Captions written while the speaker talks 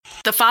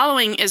The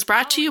following is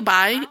brought to you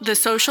by the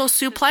Social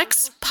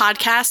Suplex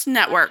Podcast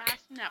Network.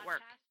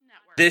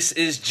 This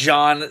is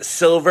John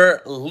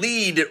Silver,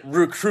 lead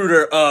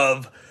recruiter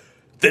of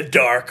the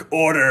Dark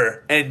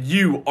Order, and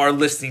you are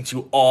listening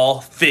to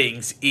All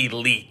Things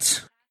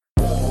Elite.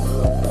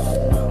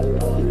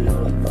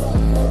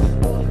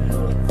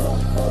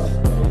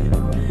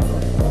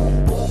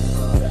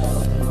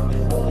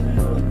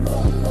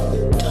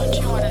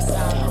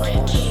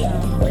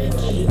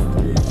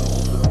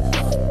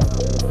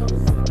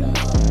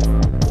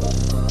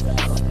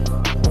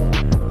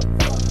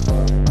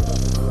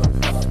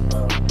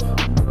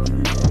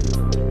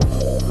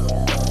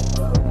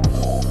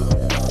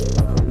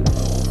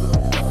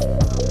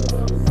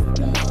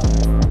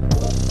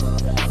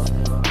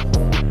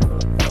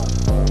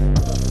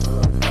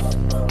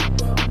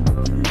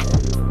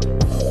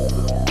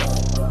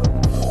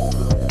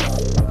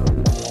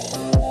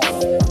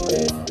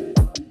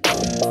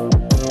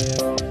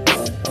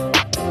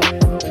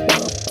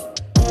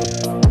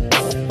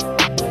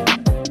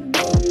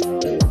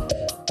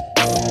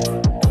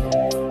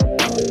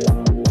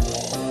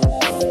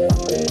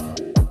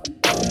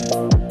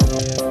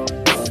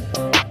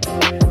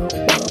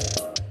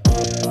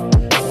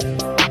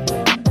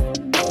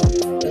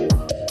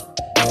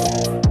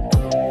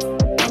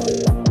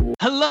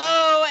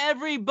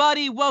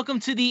 Welcome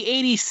to the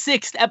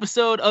 86th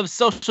episode of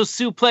Social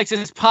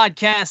Suplex's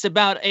podcast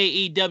about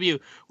AEW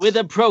with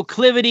a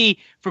proclivity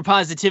for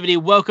positivity.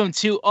 Welcome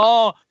to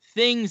All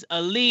Things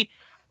Elite.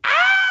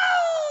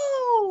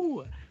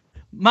 Ow!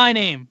 My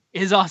name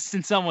is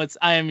Austin Sumwitz.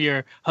 I am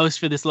your host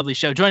for this lovely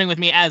show. Joining with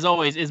me, as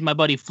always, is my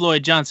buddy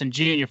Floyd Johnson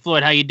Jr.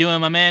 Floyd, how you doing,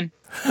 my man?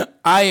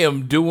 I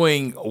am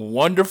doing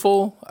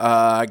wonderful.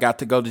 I got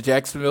to go to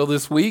Jacksonville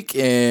this week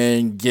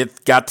and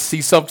got to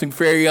see something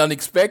very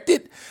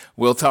unexpected.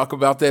 We'll talk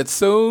about that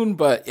soon,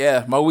 but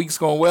yeah, my week's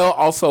going well.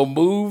 Also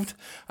moved.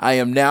 I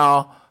am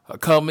now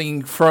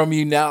coming from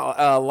you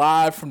now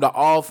live from the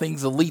All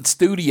Things Elite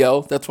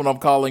studio. That's what I'm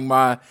calling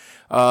my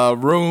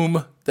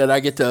room that I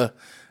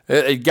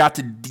got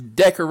to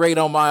decorate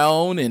on my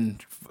own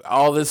and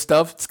all this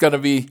stuff. It's going to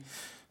be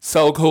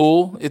so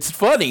cool. It's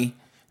funny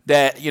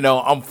that,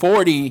 I'm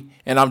 40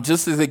 and I'm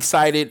just as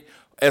excited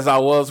as I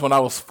was when I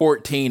was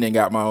 14 and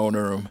got my own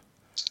room.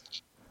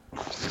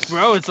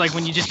 Bro, it's like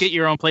when you just get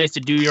your own place to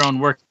do your own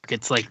work,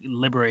 it's like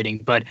liberating.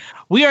 But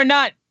we are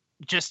not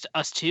just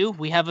us two.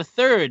 We have a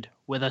third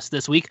with us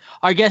this week.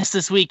 Our guest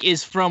this week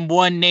is from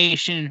One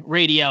Nation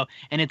Radio,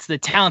 and it's the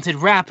talented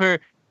rapper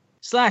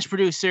 /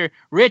 producer,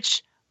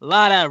 Rich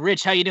Latta.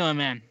 Rich, how you doing,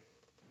 man?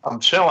 I'm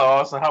chilling,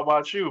 Austin. How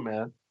about you,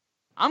 man?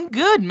 I'm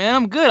good, man.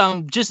 I'm good.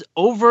 I'm just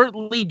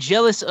overtly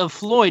jealous of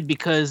Floyd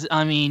because,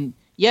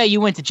 yeah,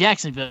 you went to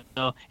Jacksonville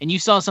and you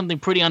saw something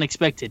pretty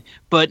unexpected,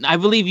 but I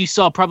believe you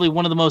saw probably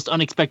one of the most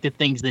unexpected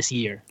things this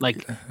year.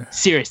 Like,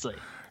 seriously.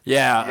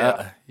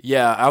 Yeah.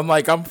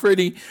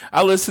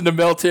 I listen to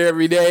Melter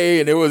every day,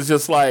 and it was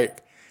just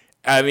like,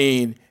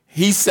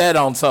 he said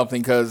on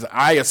something because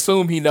I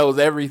assume he knows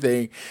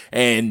everything,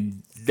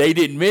 and they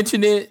didn't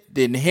mention it,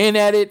 didn't hint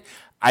at it.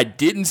 I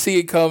didn't see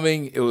it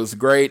coming. It was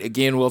great.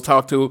 Again, we'll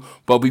talk to,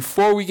 but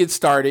before we get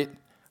started,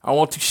 I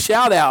want to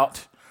shout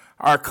out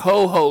our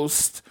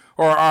co-host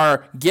or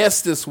our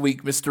guest this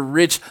week, Mr.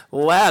 Rich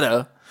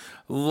Latta.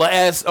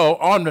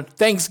 On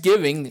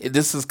Thanksgiving,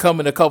 this is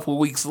coming a couple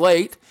weeks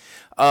late,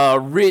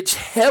 Rich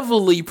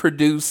heavily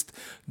produced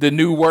the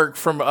new work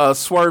from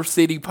Swerve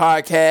City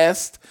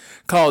podcast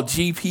called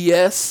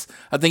GPS.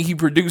 I think he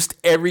produced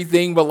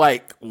everything but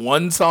like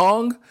one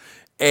song.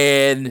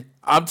 And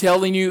I'm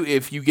telling you,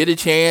 if you get a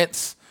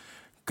chance,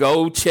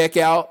 go check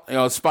out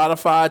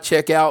Spotify,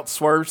 check out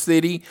Swerve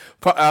City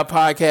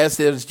podcast.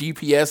 There's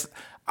GPS.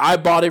 I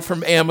bought it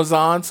from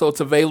Amazon, so it's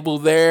available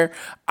there.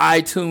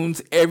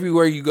 iTunes,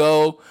 everywhere you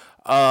go.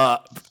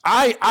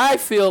 I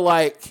feel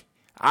like,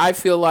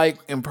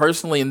 and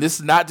personally, and this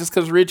is not just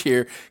because Rich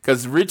here,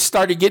 because Rich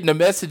started getting the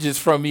messages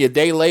from me a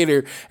day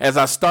later as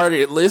I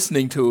started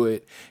listening to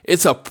it.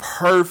 It's a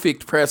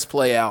perfect press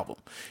play album.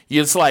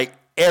 It's like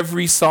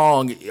every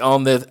song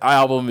on the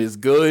album is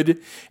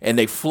good, and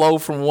they flow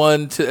from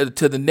one to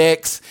the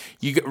next.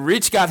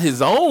 Rich got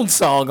his own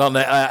song on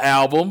the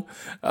album,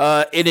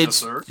 and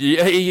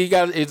he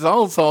got his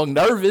own song,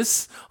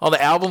 "Nervous," on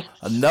the album.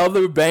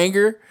 Another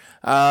banger.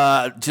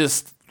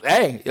 It's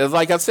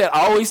like I said,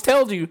 I always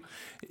told you,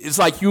 it's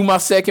like you my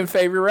second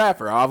favorite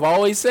rapper. I've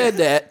always said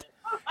that,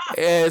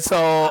 and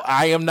so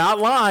I am not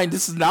lying.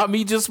 This is not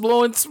me just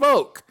blowing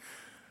smoke.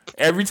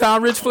 Every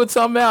time Rich puts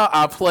something out,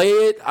 I play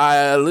it,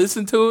 I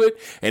listen to it,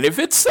 and if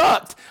it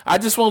sucked, I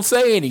just won't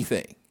say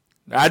anything.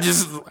 I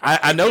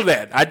know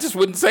that. I just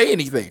wouldn't say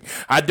anything.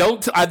 I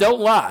don't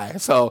lie.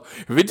 So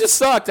if it just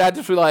sucked, I'd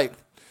just be like,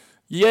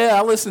 yeah,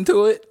 I listened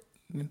to it.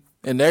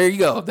 And there you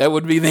go. That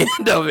would be the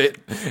end of it.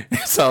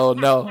 So,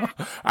 no,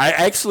 I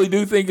actually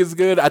do think it's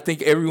good. I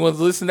think everyone's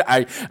listening.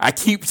 I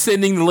keep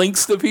sending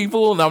links to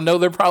people, and I know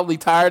they're probably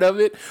tired of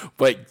it.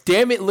 But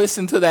damn it,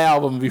 listen to the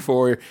album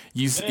before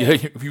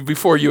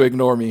you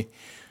ignore me.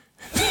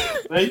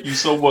 Thank you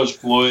so much,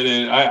 Floyd.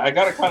 And I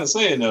got to kind of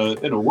say, in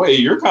a way,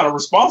 you're kind of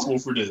responsible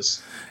for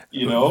this.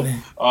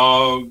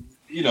 Last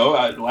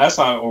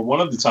time or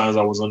one of the times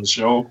I was on the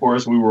show, of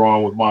course, we were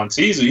on with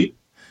Montezi,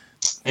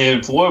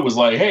 and Floyd was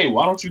like, "Hey,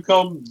 why don't you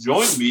come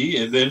join me?"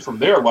 And then from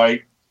there,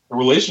 like, a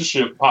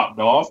relationship popped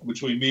off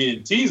between me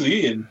and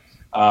Teasy, and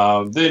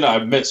then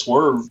I met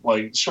Swerve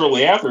like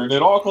shortly after, and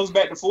it all comes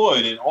back to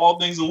Floyd and all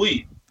things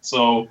Elite.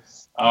 So,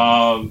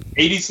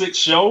 86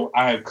 show,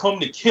 I have come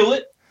to kill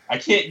it. I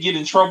can't get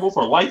in trouble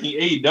for liking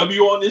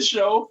AEW on this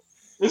show.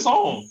 It's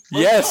on.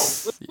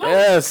 Yes.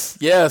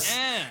 Yeah.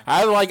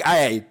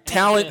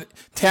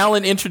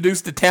 Talent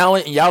introduced to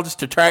talent, and y'all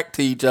just attract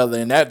to each other,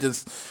 and that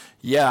just,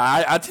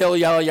 I tell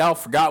y'all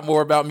forgot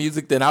more about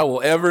music than I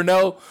will ever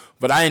know,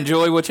 but I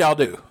enjoy what y'all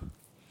do.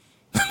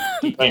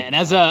 And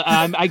as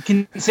I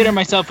consider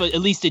myself at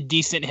least a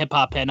decent hip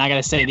hop head, and I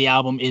gotta say the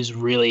album is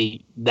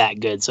really that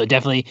good. So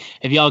definitely,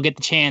 if y'all get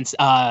the chance,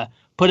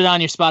 put it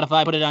on your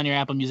Spotify, put it on your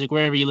Apple Music,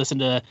 wherever you listen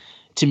to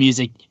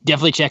music.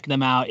 Definitely check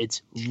them out.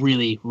 It's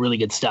really, really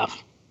good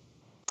stuff.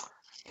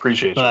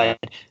 Appreciate you.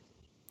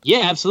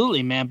 Yeah,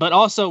 absolutely, man. But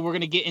also, we're going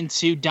to get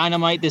into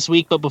Dynamite this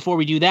week. But before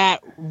we do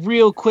that,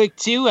 real quick,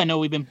 too, I know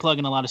we've been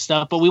plugging a lot of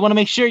stuff, but we want to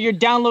make sure you're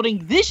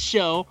downloading this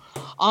show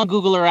on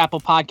Google or Apple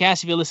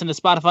Podcasts. If you listen to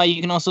Spotify,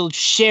 you can also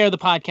share the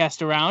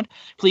podcast around.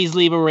 Please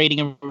leave a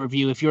rating and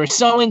review. If you're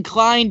so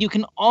inclined, you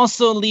can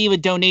also leave a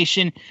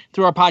donation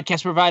through our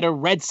podcast provider,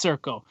 Red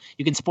Circle.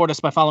 You can support us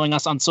by following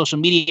us on social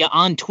media.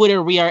 On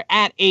Twitter, we are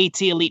at AT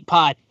Elite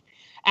Pod.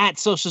 At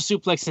Social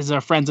Suplex is our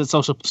friends at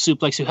Social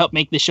Suplex who help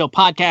make this show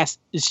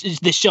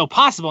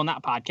possible,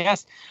 not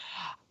podcast.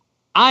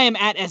 I am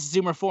at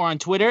SZoomer4 on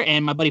Twitter,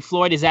 and my buddy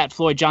Floyd is at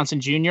Floyd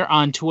Johnson Jr.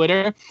 on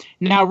Twitter.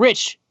 Now,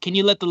 Rich, can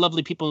you let the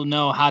lovely people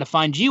know how to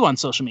find you on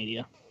social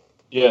media?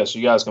 Yes,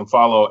 you guys can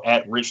follow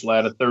at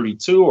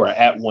RichLadder32 or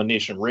at One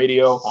Nation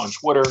Radio on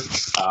Twitter,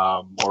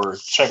 or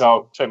check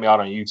me out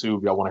on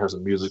YouTube. Y'all want to hear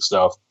some music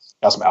stuff,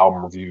 got some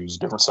album reviews,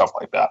 different stuff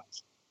like that.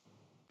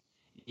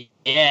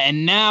 Yeah,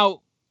 and now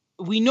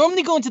we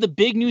normally go into the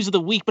big news of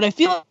the week, but I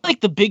feel like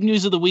the big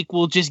news of the week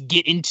we'll just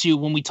get into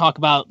when we talk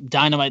about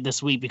Dynamite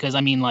this week, because I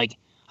mean, like,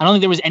 I don't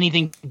think there was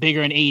anything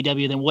bigger in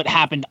AEW than what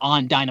happened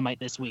on Dynamite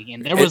this week,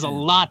 and there was a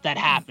lot that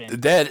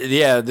happened.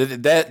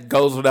 That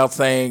goes without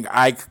saying.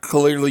 I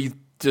clearly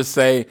just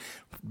say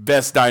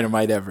best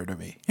Dynamite ever to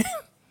me.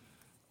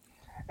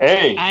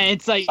 Hey,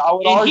 it's like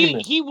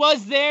he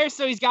was there,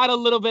 so he's got a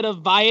little bit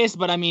of bias,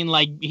 but I mean,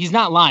 like, he's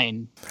not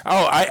lying.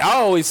 Oh, I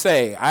always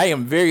say I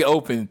am very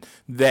open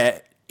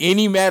that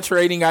any match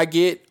rating I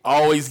get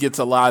always gets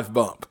a live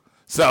bump.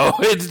 So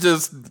it's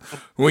just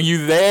when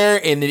you're there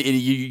and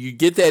you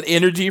get that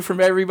energy from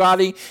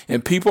everybody,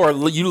 and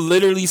you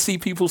literally see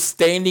people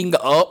standing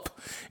up,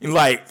 and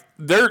like,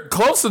 they're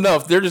close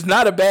enough. They're just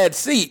not a bad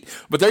seat,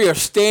 but they are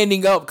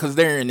standing up because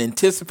they're in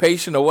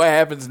anticipation of what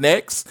happens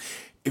next.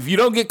 If you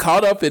don't get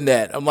caught up in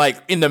that, I'm like,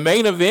 in the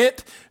main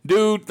event,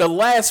 dude, the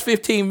last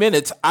 15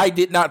 minutes, I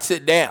did not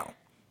sit down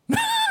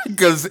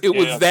because it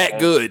was that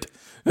good.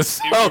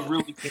 So,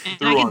 really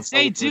and I can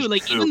say too,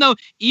 like, even though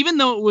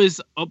it was,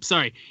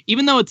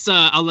 even though it's,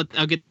 I'll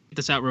get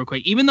this out real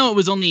quick. Even though it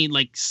was only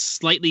like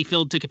slightly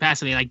filled to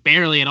capacity, like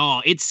barely at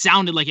all, it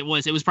sounded like it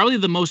was. It was probably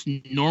the most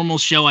normal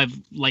show I've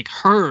like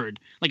heard,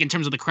 like in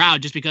terms of the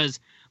crowd, just because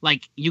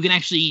like you can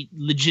actually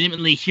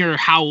legitimately hear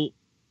how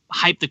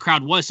hyped the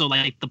crowd was. So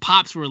like the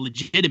pops were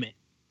legitimate.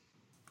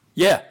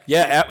 Yeah,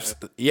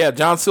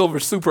 John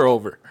Silver's super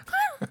over.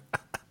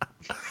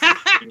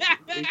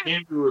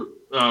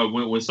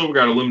 When Silver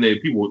got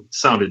eliminated, people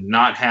sounded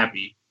not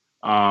happy.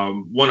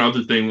 One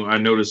other thing I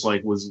noticed,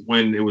 like, was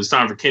when it was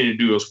time for Kenny to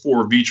do those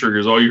 4 V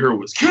triggers, all you heard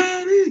was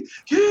Kenny.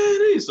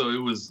 So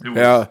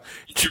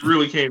it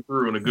really came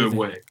through in a good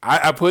way.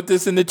 I put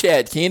this in the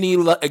chat.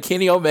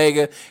 Kenny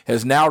Omega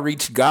has now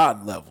reached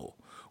God level,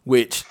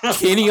 which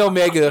Kenny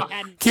Omega,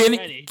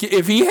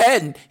 if he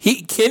hadn't,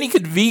 Kenny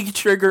could V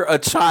trigger a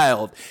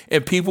child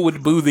and people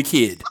would boo the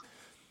kid.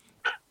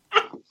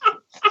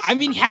 I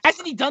mean,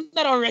 hasn't he done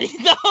that already,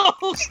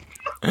 though?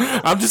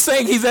 I'm just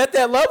saying he's at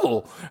that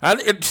level.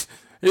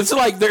 It's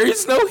like there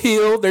is no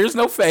heel, there's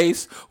no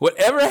face.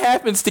 Whatever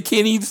happens to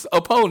Kenny's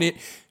opponent,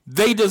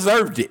 they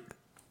deserved it.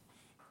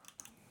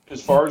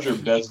 As far as your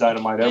best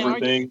Dynamite ever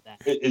thing,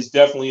 it's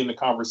definitely in the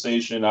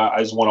conversation. I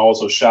just want to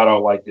also shout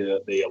out like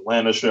the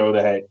Atlanta show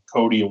that had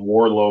Cody and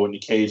Wardlow in the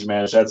cage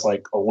match. That's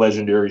like a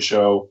legendary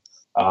show.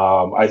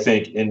 I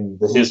think in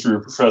the history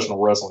of professional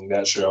wrestling,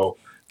 that show.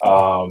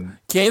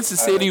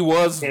 Kansas City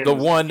was the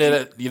one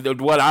that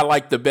what I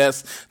like the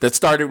best, that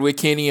started with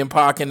Kenny and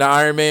Pac in the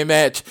Iron Man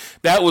match.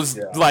 That was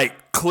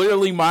like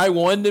clearly my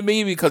one to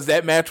me because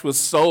that match was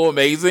so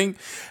amazing.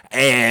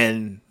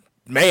 And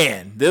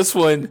man, this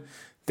one,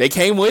 they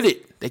came with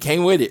it.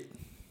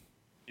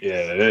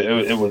 Yeah,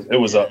 it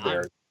was up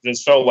there. It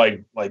just felt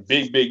like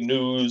big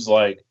news.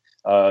 Like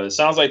it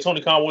sounds like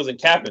Tony Khan wasn't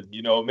capping.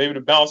 Maybe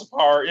the balance of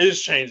power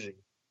is changing.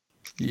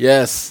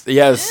 Yes.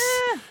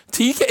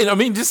 TK, I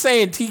mean, just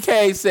saying,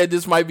 TK said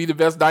this might be the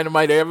best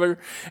Dynamite ever,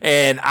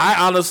 and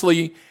I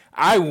honestly,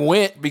 I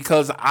went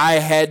because I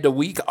had the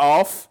week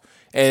off,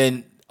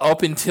 and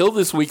up until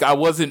this week, I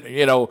wasn't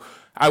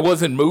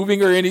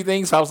moving or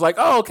anything. So I was like,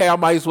 oh, okay, I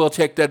might as well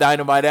check the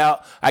Dynamite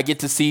out. I get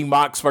to see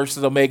Mox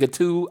versus Omega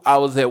 2. I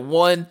was at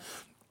one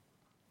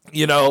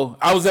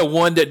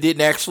that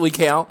didn't actually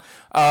count.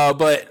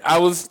 But I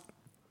was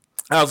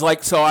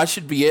like, so I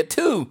should be at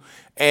 2.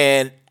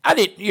 And I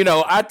didn't,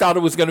 I thought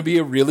it was going to be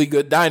a really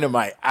good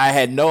Dynamite. I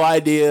had no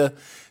idea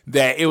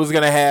that it was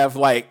going to have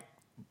like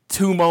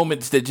 2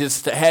 moments that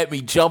just had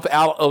me jump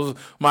out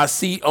of my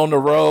seat on the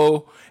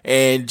row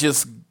and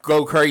just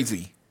go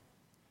crazy.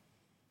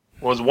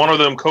 Was one of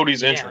them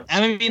Cody's entrance?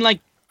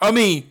 I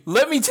mean,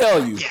 let me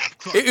tell you,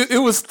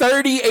 it was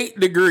 38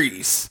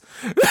 degrees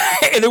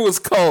and it was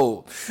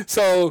cold.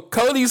 So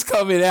Cody's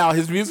coming out,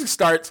 his music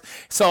starts.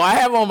 So I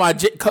have on my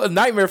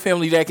Nightmare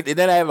Family jacket, and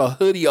then I have a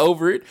hoodie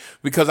over it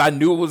because I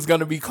knew it was going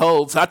to be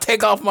cold. So I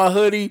take off my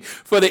hoodie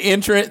for the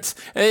entrance,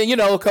 and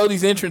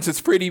Cody's entrance is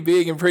pretty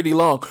big and pretty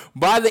long.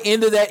 By the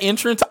end of that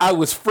entrance, I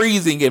was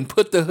freezing and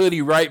put the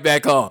hoodie right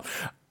back on.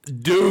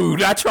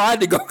 Dude, I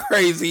tried to go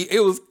crazy. It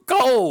was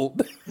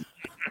cold.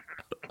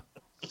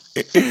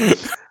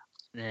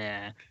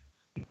 Yeah.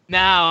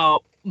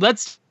 Now,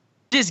 let's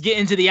just get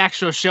into the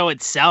actual show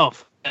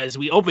itself, as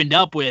we opened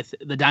up with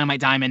the Dynamite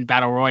Diamond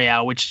Battle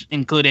Royale, which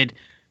included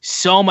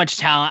so much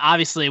talent.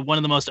 Obviously, one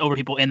of the most over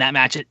people in that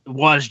match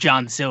was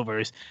John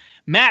Silvers.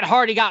 Matt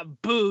Hardy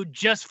got booed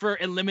just for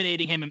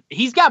eliminating him.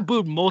 He's got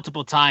booed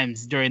multiple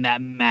times during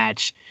that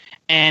match.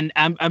 And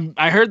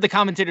I heard the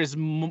commentators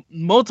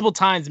multiple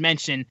times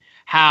mention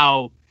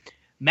how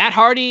Matt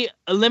Hardy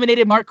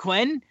eliminated Mark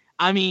Quinn.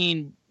 I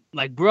mean,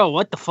 like, bro,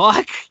 what the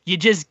fuck? You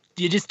just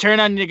turn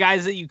on the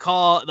guys that you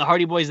call the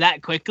Hardy Boys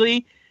that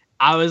quickly?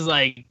 I was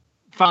like,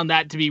 found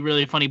that to be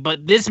really funny.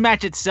 But this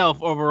match itself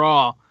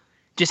overall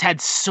just had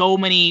so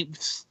many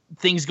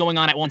things going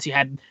on at once. You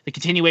had the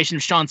continuation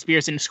of Shawn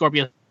Spears and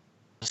Scorpio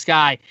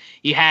Sky.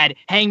 You had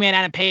Hangman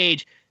Adam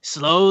Page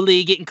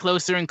slowly getting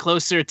closer and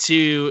closer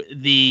to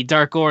the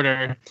Dark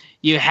Order.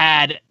 You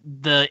had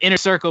the Inner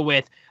Circle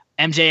with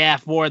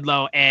MJF,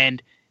 Wardlow,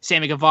 and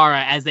Sammy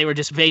Guevara, as they were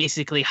just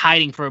basically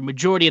hiding for a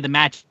majority of the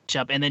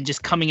matchup, and then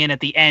just coming in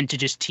at the end to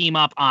just team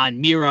up on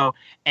Miro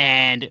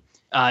and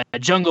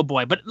Jungle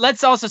Boy. But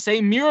let's also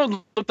say Miro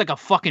looked like a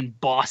fucking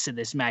boss in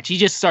this match. He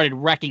just started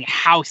wrecking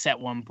house at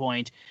one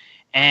point,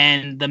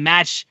 and the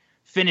match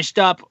finished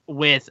up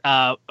with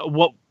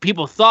what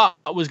people thought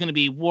was going to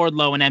be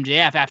Wardlow and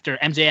MJF after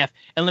MJF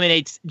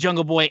eliminates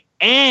Jungle Boy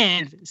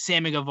and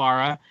Sammy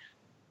Guevara.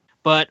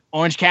 But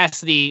Orange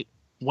Cassidy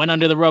went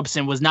under the ropes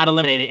and was not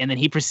eliminated, and then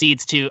he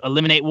proceeds to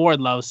eliminate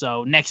Wardlow.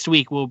 So next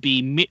week will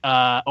be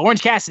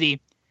Orange Cassidy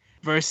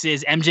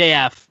versus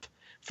MJF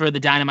for the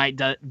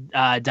Dynamite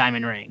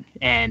Diamond Ring.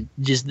 And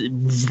just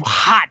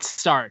hot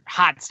start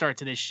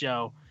to this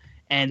show.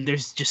 And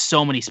there's just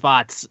so many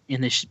spots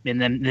in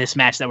this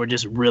match that were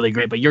just really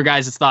great. But your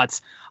guys'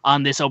 thoughts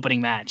on this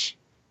opening match?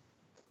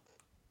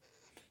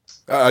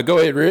 Go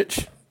ahead,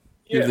 Rich.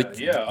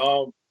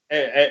 Yeah.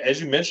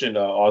 As you mentioned,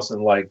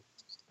 Austin, like,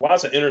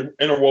 lots of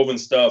interwoven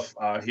stuff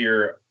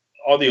here.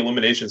 All the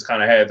eliminations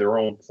kind of had their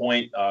own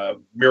point.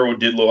 Miro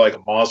did look like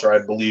a monster.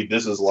 I believe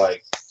this is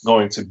like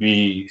going to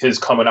be his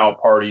coming out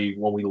party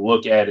when we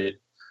look at it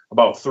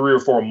about 3 or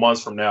 4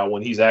 months from now,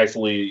 when his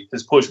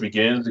push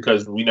begins,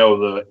 because we know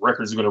the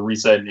records are going to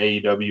reset in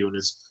AEW, and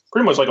it's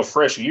pretty much like a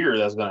fresh year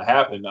that's going to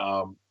happen.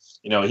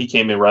 He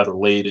came in rather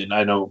late, and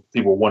I know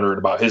people were wondering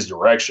about his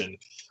direction,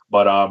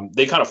 but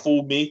they kind of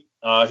fooled me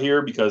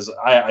here because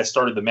I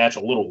started the match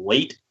a little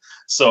late.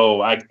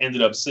 So I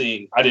ended up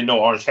I didn't know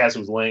Orange Cassidy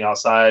was laying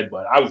outside,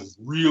 but I was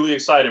really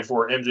excited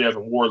for MJF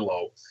and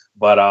Wardlow.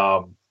 But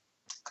I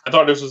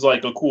thought this was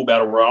like a cool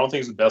battle royal. I don't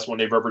think it's the best one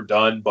they've ever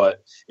done,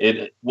 but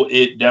it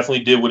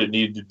definitely did what it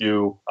needed to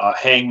do.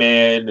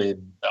 Hangman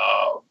and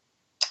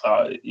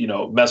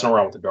messing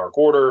around with the Dark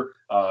Order.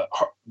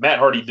 Matt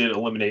Hardy did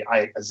eliminate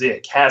Isaiah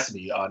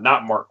Cassidy,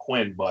 not Mark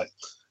Quinn, but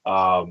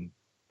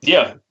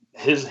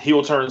his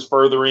heel turns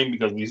furthering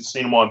because we've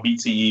seen him on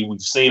BTE.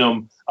 We've seen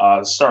him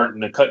starting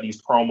to cut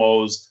these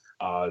promos.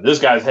 This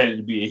guy's headed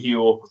to be a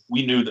heel.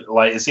 We knew that,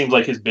 like, it seems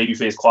like his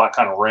babyface clock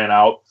kind of ran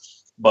out.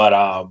 But,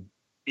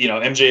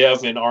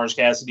 MJF and Orange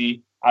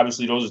Cassidy,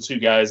 obviously those are two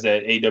guys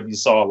that AEW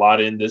saw a lot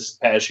in this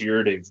past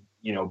year. They've,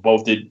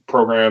 both did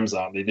programs.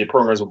 They did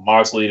programs with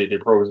Moxley. They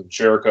did programs with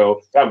Jericho.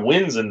 Got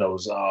wins in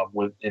those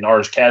in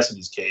Orange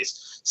Cassidy's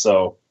case.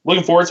 So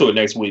looking forward to it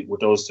next week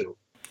with those two.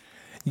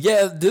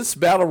 Yeah, this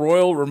Battle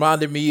Royal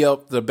reminded me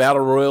of the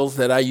Battle Royals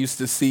that I used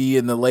to see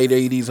in the late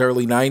 80s,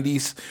 early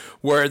 90s,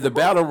 where the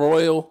Battle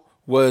Royal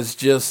was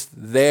just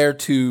there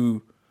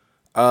to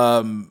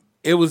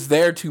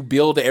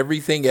build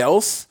everything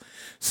else.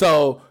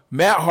 So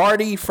Matt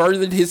Hardy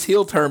furthered his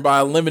heel turn by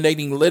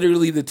eliminating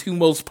literally the two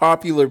most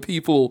popular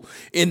people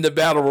in the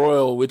Battle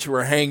Royal, which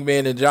were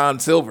Hangman and John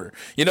Silver.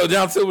 You know,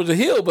 John Silver's a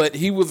heel, but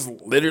he was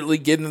literally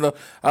getting the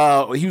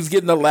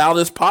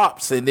loudest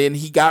pops, and then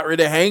he got rid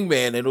of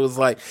Hangman, and it was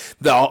like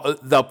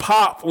the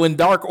pop when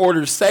Dark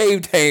Order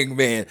saved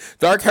Hangman.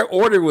 Dark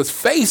Order was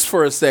face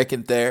for a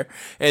second there,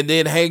 and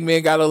then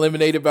Hangman got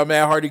eliminated by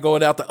Matt Hardy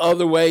going out the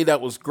other way.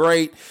 That was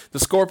great. The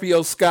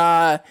Scorpio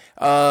Sky,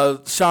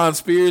 Shawn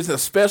Spears,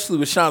 especially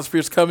with Shawn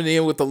Spears coming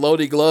in with the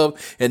loaded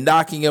glove and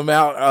knocking him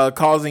out,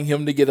 causing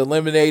him to get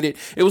eliminated.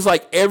 It was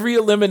like every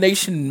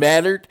elimination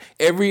mattered.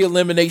 Every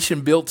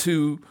elimination built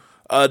to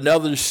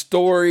another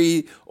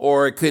story,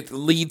 or it could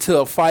lead to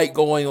a fight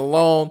going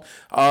along.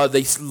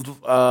 He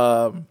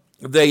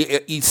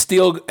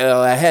still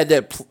had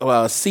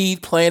that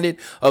seed planted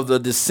of the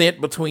descent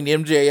between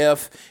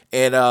MJF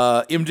and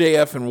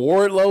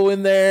Wardlow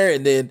in there.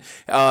 And then,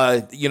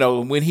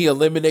 when he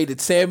eliminated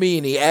Sammy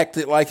and he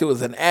acted like it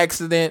was an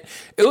accident,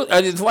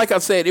 it's like I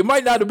said, it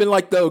might not have been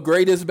like the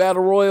greatest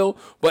battle royal,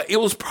 but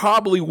it was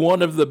probably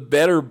one of the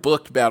better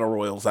booked battle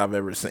royals I've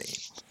ever seen.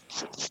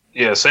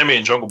 Yeah, Sammy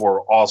and Jungle Boy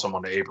were awesome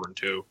on the apron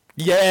too.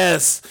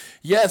 Yes,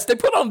 they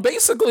put on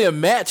basically a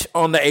match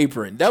on the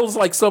apron. That was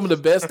like some of the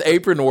best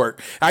apron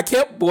work. I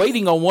kept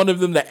waiting on one of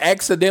them to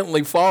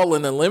accidentally fall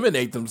and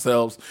eliminate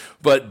themselves,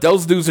 but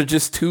those dudes are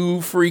just too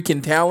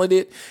freaking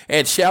talented.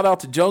 And shout out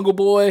to Jungle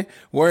Boy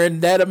wearing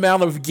that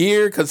amount of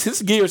gear, because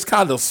his gear is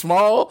kind of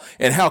small,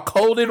 and how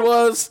cold it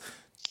was.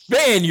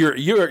 Man, you're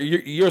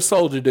a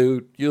soldier,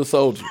 dude. You're a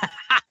soldier.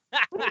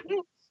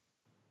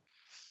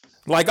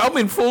 Like, I'm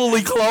in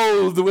fully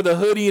clothed with a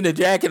hoodie and a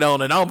jacket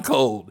on, and I'm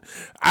cold.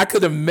 I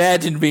could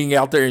imagine being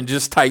out there in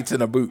just tights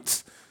and a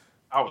boots.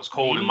 I was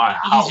cold in my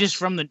house. He's just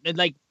from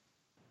I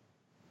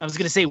was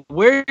going to say,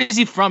 where is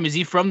he from? Is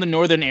he from the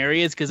northern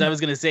areas? Because I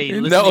was going to say,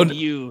 listening to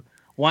you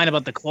whine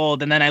about the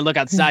cold, and then I look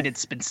outside,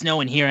 it's been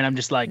snowing here, and I'm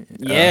just like,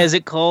 is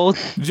it cold?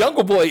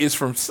 Jungle Boy is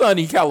from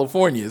sunny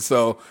California,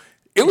 so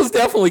it was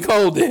definitely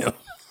cold to him.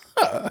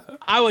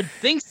 I would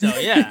think so,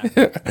 yeah.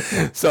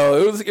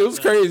 So it was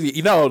crazy.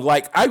 You know,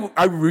 like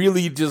I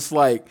really just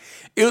like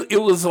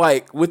it was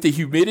like with the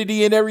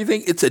humidity and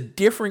everything, it's a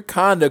different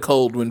kind of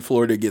cold when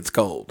Florida gets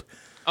cold.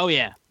 Oh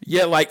yeah.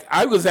 Yeah, like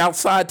I was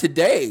outside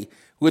today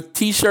with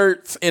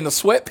t-shirts and the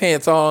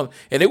sweatpants on,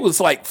 and it was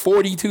like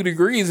 42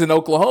 degrees in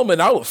Oklahoma,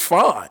 and I was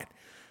fine.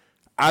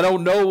 I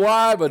don't know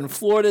why, but in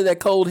Florida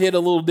that cold hit a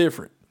little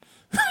different.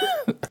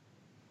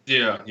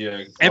 Yeah.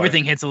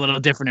 Everything hits a little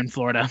different in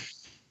Florida.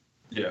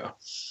 Yeah.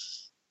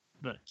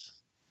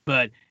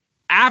 But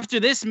after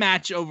this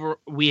match over,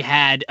 we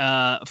had,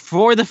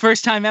 for the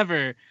first time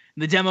ever,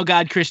 the Demo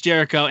God Chris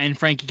Jericho and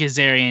Frankie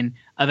Kazarian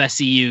of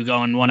SCU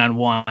going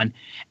one-on-one.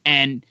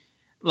 And,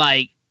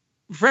 like,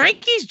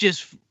 Frankie's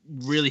just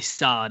really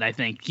solid, I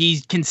think. He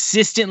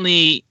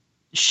consistently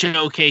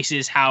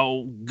showcases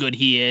how good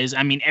he is.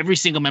 I mean, every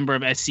single member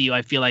of SCU,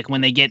 I feel like when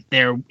they get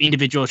their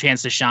individual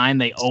chance to shine,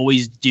 they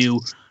always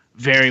do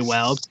very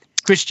well.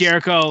 Chris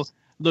Jericho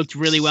looked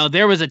really well.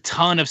 There was a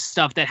ton of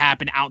stuff that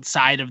happened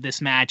outside of this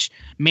match,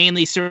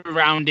 mainly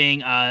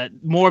surrounding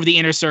more of the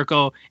inner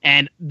circle.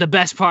 And the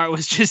best part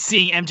was just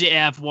seeing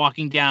MJF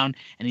walking down,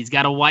 and he's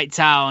got a white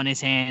towel in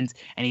his hands,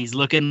 and he's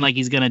looking like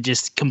he's going to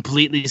just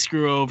completely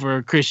screw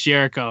over Chris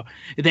Jericho.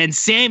 Then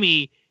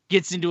Sammy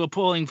gets into a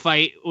pulling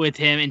fight with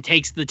him and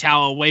takes the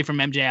towel away from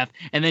MJF.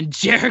 And then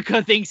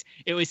Jericho thinks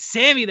it was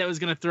Sammy that was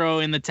going to throw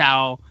in the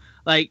towel.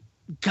 Like,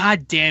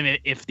 God damn it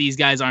if these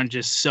guys aren't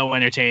just so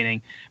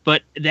entertaining.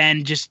 But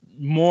then just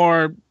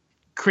more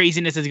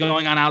craziness is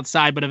going on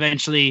outside, but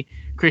eventually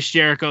Chris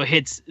Jericho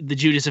hits the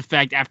Judas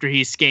effect after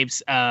he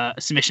escapes a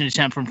submission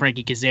attempt from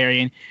Frankie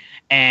Kazarian.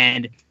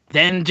 And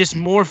then just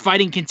more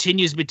fighting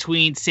continues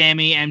between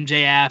Sammy,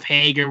 MJF,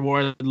 Hager,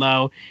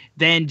 Wardlow.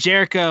 Then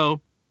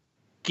Jericho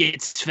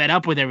gets fed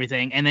up with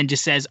everything and then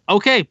just says,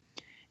 okay,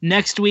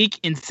 next week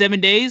in 7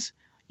 days,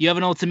 you have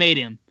an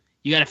ultimatum.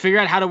 You got to figure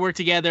out how to work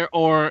together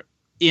or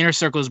Inner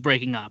Circle is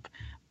breaking up.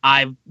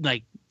 I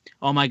like,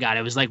 oh my God,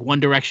 it was like One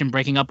Direction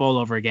breaking up all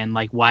over again.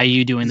 Like, why are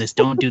you doing this?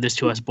 Don't do this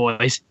to us,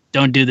 boys.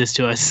 Don't do this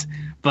to us.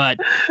 But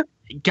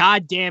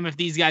God damn if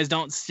these guys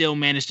don't still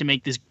manage to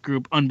make this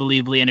group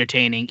unbelievably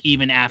entertaining,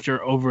 even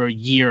after over a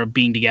year of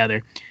being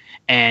together.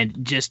 And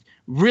just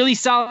really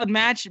solid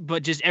match,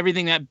 but just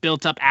everything that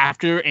built up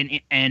after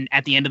and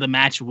at the end of the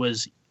match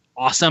was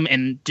awesome.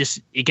 And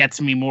just, it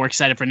gets me more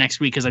excited for next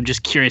week because I'm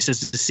just curious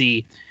as to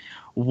see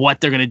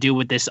what they're going to do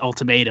with this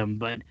ultimatum.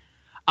 But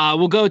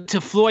we'll go to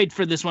Floyd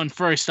for this one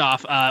first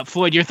off.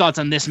 Floyd, your thoughts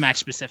on this match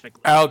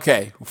specifically?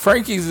 Okay.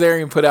 Frankie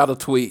Kazarian put out a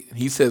tweet.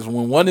 He says,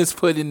 when one is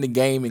put in the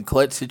game in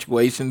clutch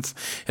situations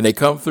and they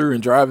come through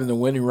and drive in the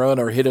winning run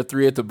or hit a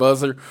 3 at the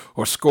buzzer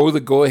or score the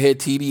go-ahead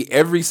TD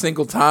every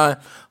single time,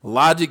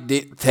 logic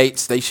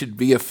dictates they should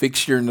be a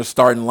fixture in the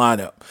starting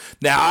lineup.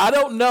 Now, I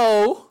don't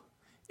know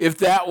if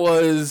that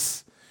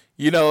was...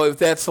 You know, if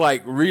that's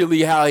like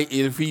really how,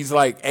 if he's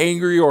like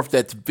angry or if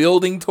that's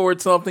building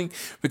towards something.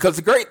 Because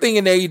the great thing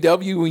in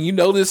AEW, when you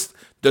notice,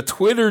 the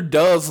Twitter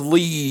does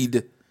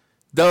lead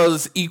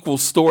does equal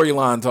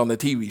storylines on the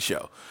TV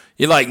show.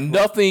 You're like,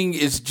 nothing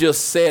is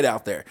just said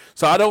out there.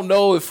 So I don't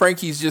know if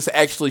Frankie's just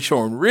actually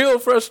showing real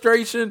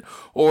frustration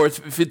or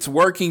if it's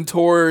working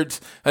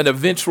towards an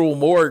eventual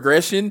more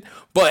aggression.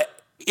 But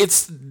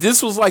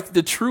this was like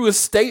the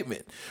truest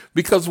statement,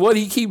 because what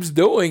he keeps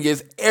doing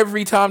is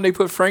every time they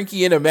put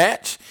Frankie in a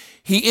match,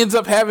 he ends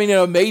up having an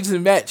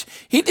amazing match.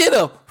 He did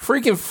a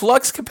freaking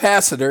flux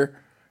capacitor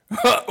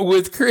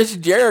with Chris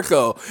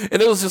Jericho,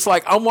 and it was just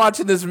like, I'm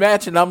watching this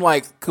match and I'm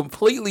like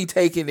completely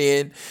taken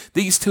in.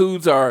 These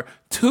dudes are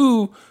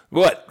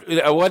what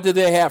do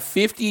they have,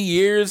 50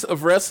 years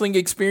of wrestling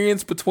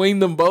experience between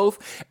them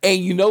both?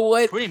 And you know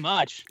what, pretty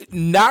much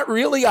not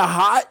really a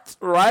hot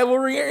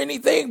rivalry or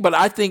anything, but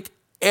I think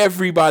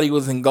everybody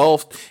was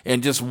engulfed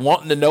and just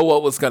wanting to know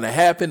what was going to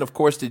happen. Of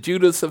course, the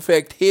Judas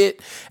effect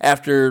hit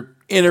after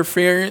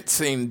interference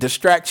and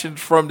distractions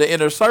from the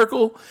Inner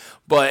Circle,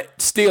 but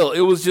still,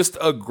 it was just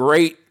a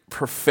great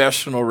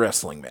professional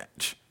wrestling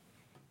match.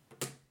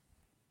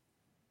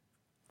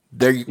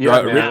 There you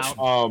go,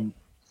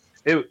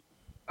 Rich.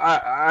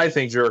 I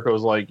think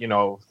Jericho's like,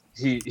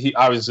 he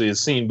obviously has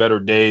seen better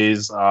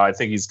days. I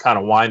think he's kind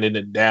of winding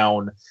it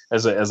down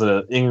as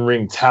an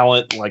in-ring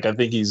talent. Like, I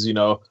think he's,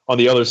 on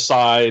the other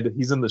side.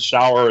 He's in the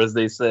shower, as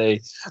they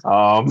say.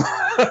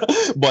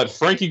 But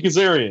Frankie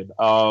Kazarian,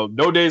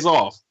 no days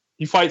off.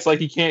 He fights like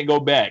he can't go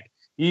back.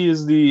 He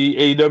is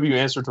the AEW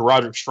answer to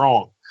Roderick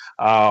Strong.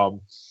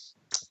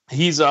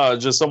 He's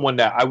just someone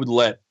that I would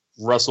let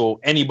wrestle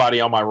anybody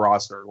on my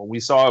roster. We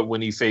saw it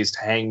when he faced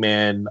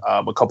Hangman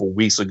a couple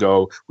weeks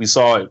ago. We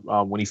saw it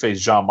when he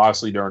faced Jon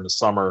Moxley during the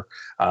summer.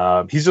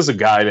 He's just a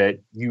guy that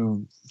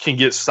you can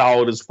get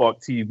solid as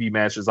fuck TV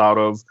matches out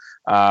of.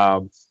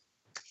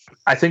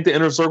 I think the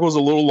Inner Circle is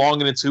a little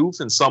long in the tooth.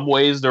 In some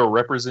ways, they're a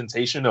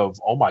representation of,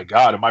 oh my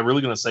God, am I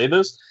really going to say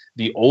this?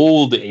 The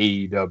old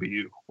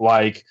AEW,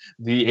 like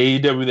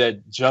the AEW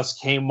that just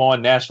came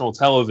on national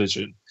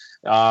television.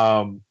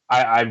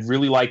 I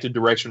really like the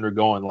direction they're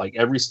going. Like,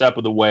 every step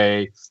of the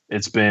way,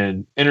 it's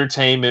been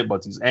entertainment,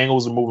 but these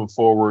angles are moving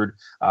forward.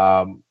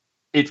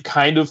 It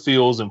kind of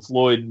feels, and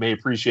Floyd may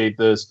appreciate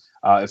this,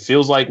 it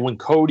feels like when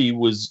Cody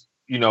was,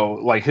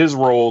 like his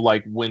role,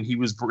 like when he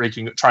was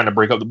trying to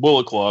break up the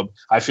Bullet Club,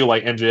 I feel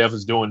like MJF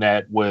is doing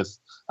that with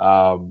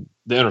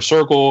the Inner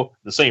Circle.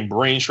 The same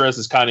brain stress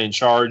is kind of in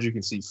charge. You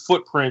can see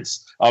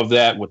footprints of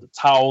that with the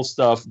towel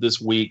stuff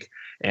this week.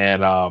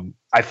 And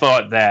I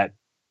thought that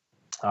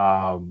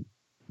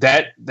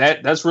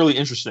that's really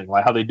interesting,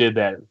 like how they did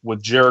that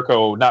with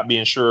Jericho not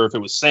being sure if it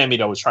was Sammy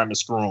that was trying to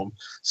screw him.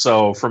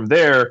 So from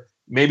there,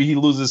 maybe he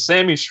loses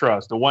Sammy's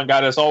trust, the one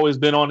guy that's always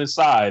been on his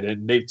side,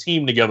 and they've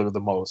teamed together the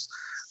most.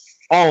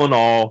 All in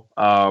all,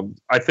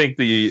 I think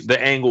the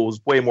angle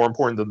was way more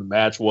important than the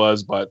match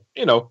was, but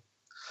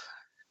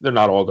they're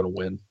not all going to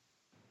win.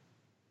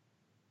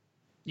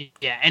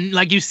 Yeah, and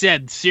like you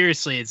said,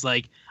 seriously, it's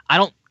like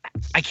I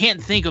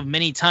can't think of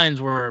many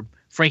times where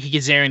Frankie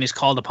Kazarian is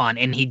called upon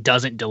and he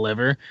doesn't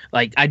deliver.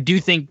 Like, I do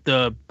think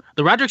the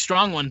Roderick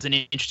Strong one's an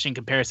interesting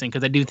comparison,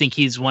 because I do think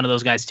he's one of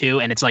those guys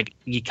too, and it's like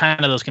you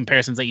kind of those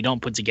comparisons that you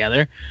don't put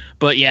together.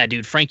 But yeah,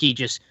 dude, Frankie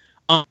just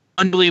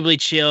unbelievably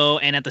chill,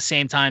 and at the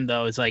same time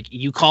though, it's like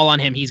you call on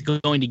him, he's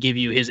going to give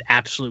you his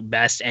absolute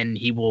best, and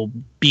he will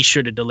be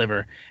sure to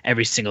deliver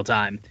every single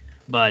time.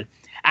 But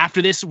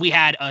after this, we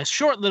had a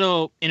short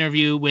little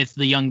interview with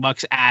the Young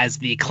Bucks as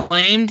the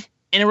Acclaimed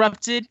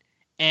interrupted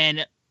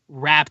and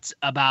rapped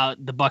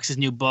about the Bucks'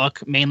 new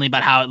book, mainly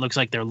about how it looks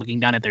like they're looking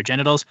down at their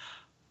genitals.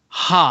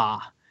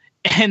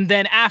 And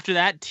then after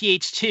that,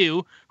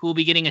 TH2, who will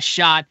be getting a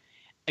shot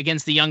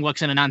against the Young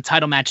Bucks in a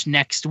non-title match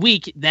next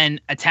week, then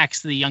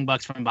attacks the Young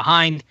Bucks from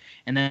behind.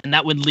 And then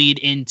that would lead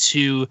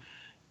into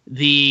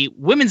the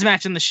women's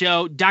match on the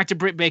show, Dr.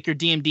 Britt Baker,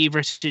 DMD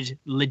versus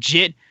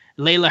legit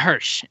Layla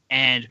Hirsch.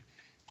 And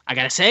I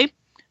gotta say,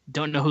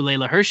 don't know who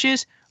Layla Hirsch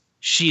is.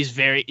 She's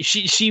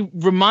she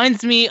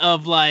reminds me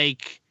of,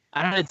 like,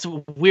 I don't know, it's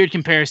a weird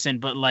comparison,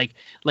 but like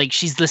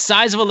she's the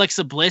size of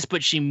Alexa Bliss,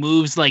 but she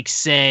moves like,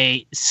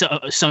 say,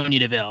 Sonya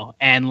Deville.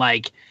 And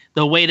like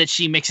the way that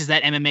she mixes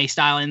that MMA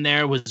style in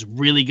there was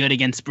really good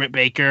against Britt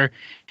Baker.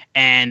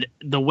 And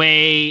the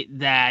way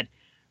that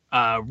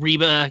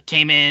Rebel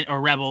came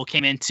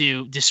in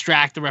to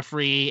distract the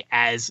referee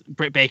as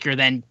Britt Baker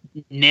then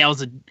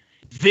nails a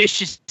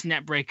vicious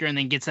net breaker and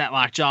then gets that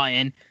lockjaw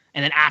in.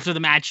 And then after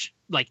the match,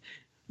 like,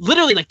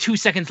 literally like 2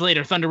 seconds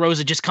later, Thunder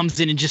Rosa just comes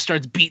in and just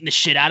starts beating the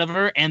shit out of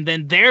her. And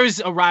then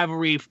there's a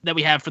rivalry that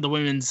we have for the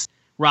women's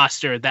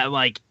roster that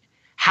like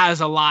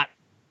has a lot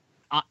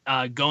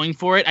going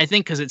for it, I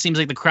think, because it seems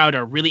like the crowd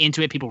are really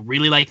into it. People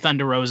really like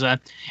Thunder Rosa.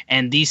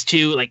 And these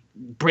two, like,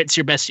 Britt's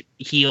your best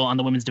heel on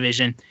the women's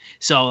division.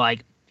 So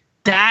like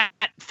that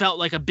felt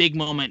like a big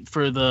moment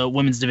for the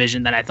women's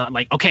division that I thought,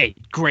 like, okay,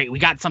 great. We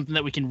got something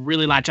that we can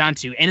really latch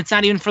onto. And it's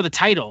not even for the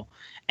title.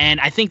 And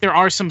I think there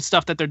are some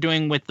stuff that they're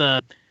doing with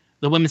the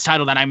women's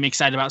title that I'm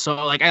excited about. So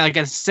like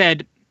I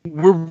said,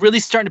 we're really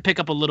starting to pick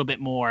up a little bit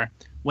more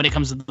when it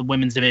comes to the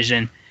women's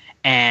division.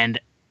 And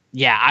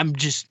yeah, I'm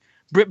just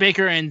Britt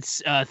Baker and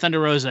Thunder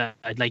Rosa,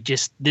 like,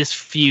 just this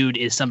feud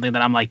is something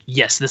that I'm like,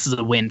 yes, this is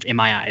a win in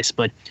my eyes.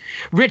 But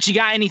Rich, you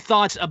got any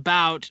thoughts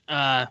about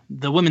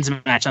the women's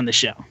match on the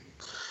show?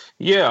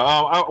 Yeah,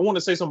 I want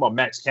to say something about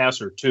Max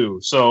Caster too.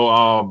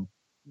 So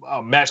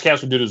Max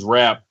Caster did his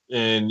rap,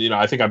 and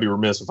I think I'd be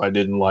remiss if I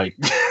didn't weigh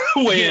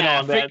in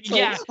on that. So.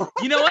 Yeah,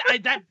 you know what?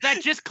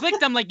 That just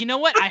clicked. I'm like, you know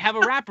what? I have a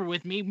rapper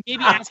with me.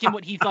 Maybe ask him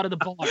what he thought of the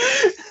bar.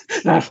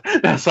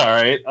 That's all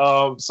right.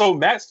 So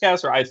Max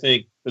Caster, I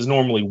think, is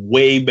normally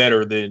way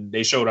better than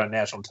they showed on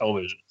national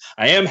television.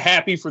 I am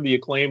happy for the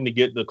Acclaim to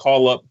get the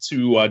call up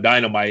to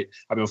Dynamite.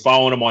 I've been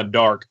following them on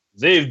Dark.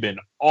 They've been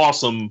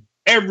awesome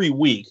every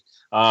week.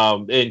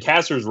 And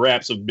Caster's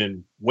raps have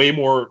been way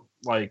more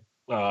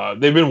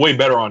they've been way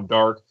better on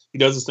Dark. He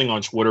does this thing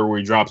on Twitter where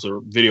he drops a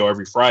video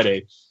every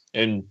Friday,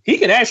 and he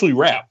can actually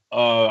rap.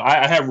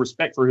 I have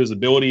respect for his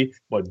ability,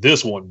 but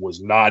this one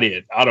was not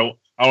it. I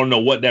don't know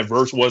what that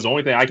verse was. The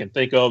only thing I can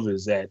think of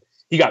is that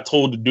he got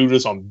told to do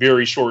this on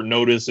very short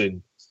notice,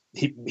 and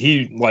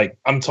he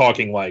I'm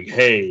talking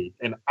hey,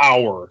 an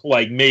hour,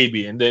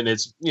 maybe. And then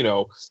it's,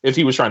 if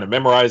he was trying to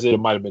memorize it, it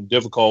might have been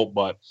difficult,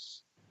 but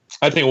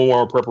I think with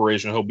more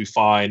preparation, he'll be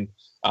fine.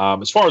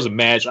 As far as the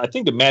match, I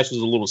think the match was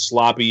a little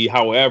sloppy.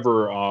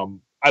 However,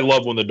 I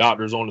love when the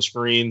Doctor's on the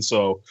screen,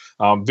 so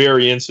I'm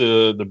very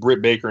into the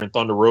Britt Baker and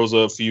Thunder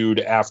Rosa feud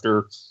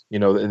after,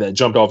 that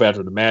jumped off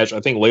after the match. I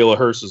think Layla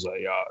Hirsch is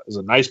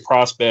a nice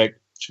prospect.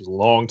 She's a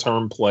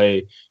long-term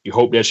play. You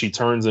hope that she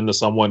turns into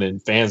someone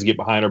and fans get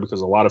behind her,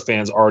 because a lot of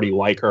fans already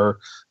like her.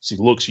 She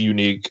looks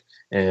unique,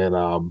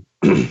 and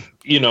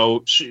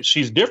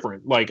she's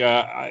different.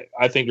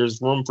 I think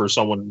there's room for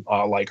someone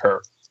like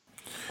her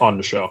on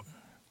the show.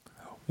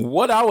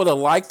 What I would have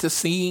liked to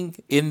see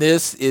in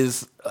this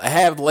is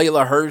have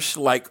Layla Hirsch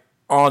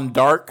on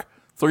Dark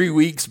 3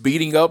 weeks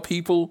beating up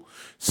people,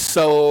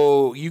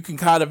 so you can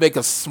kind of make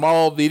a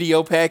small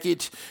video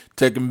package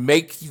to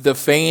make the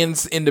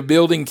fans in the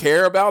building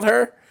care about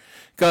her,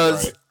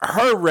 because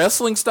her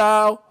wrestling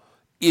style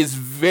is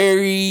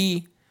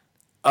very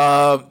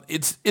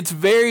it's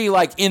very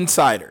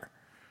insider.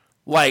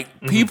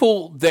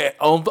 People that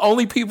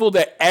only people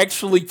that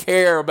actually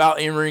care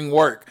about in-ring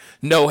work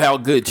know how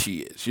good she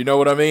is. You know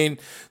what I mean?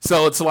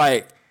 So it's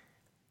but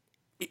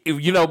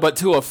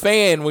to a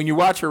fan, when you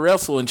watch her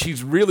wrestle and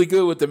she's really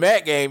good with the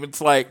mat game,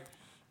 it's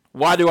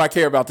why do I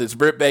care about this?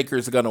 Britt Baker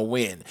is going to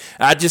win.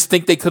 I just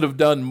think they could have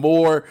done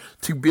more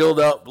to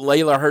build up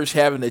Layla Hirsch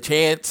having a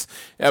chance.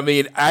 I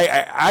mean,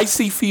 I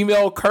see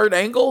female Kurt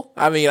Angle.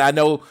 I mean, I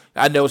know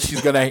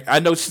she's got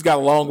a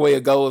long way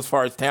to go as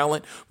far as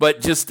talent, but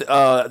just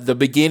the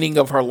beginning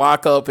of her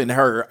lockup and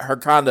her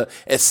kind of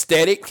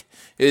aesthetic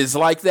is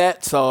like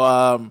that.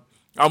 So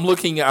I'm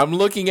looking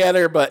at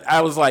her, but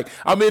I was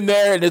I'm in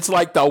there, and it's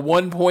the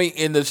one point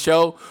in the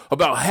show,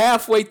 about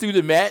halfway through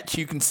the match,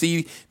 you can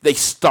see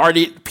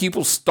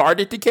people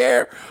started to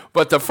care,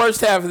 but the first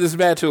half of this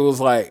match, it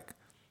was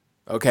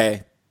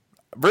okay,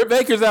 Britt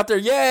Baker's out there,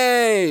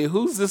 yay,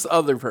 who's this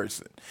other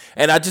person?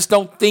 And I just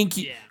don't think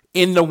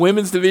in the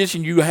women's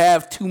division you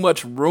have too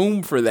much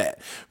room for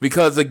that,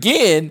 because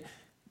again,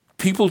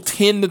 people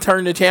tend to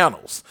turn the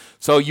channels,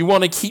 so you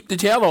want to keep the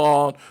channel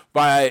on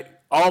by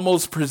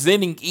almost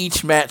presenting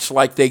each match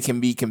like they can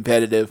be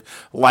competitive,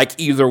 like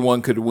either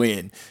one could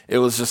win. It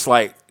was just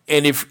and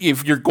if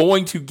you're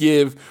going to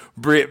give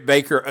Britt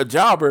Baker a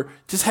jobber,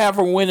 just have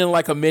her win in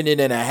a minute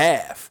and a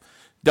half.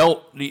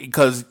 Don't,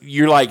 because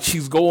you're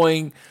she's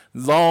going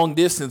long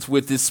distance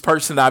with this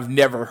person I've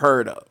never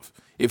heard of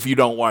if you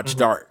don't watch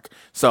Dark.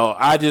 So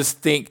I just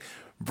think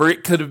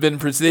Britt could have been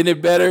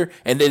presented better,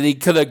 and then he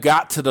could have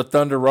got to the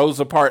Thunder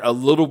Rosa part a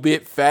little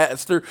bit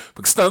faster,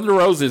 because Thunder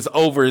Rosa is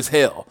over as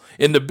hell.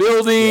 In the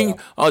building,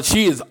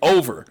 she is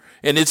over.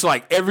 And it's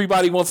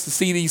everybody wants to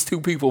see these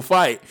two people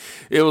fight.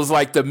 It was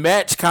the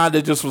match kind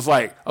of just was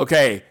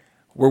okay,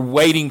 we're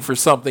waiting for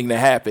something to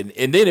happen.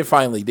 And then it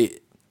finally did.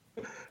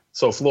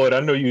 So, Floyd, I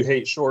know you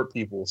hate short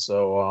people,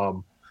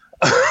 so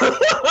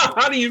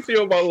how do you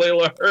feel about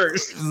Layla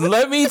Hirsch?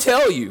 Let me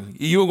tell you.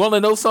 You want to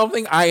know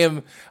something? I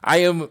am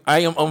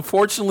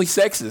unfortunately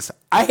sexist.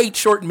 I hate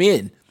short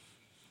men.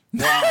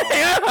 Wow.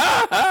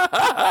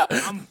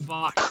 I'm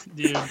fucked,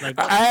 dude.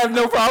 I have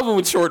no problem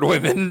with short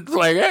women.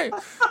 Hey,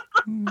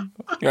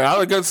 I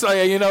was gonna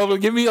say,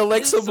 give me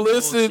Alexa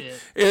Bliss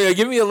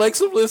give me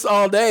Alexa Bliss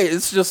all day.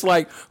 It's just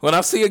when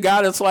I see a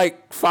guy that's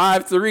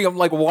 5'3", I'm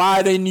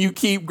why didn't you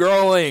keep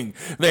growing?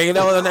 And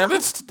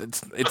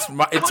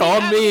it's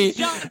on me.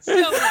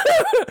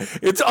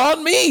 It's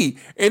on me.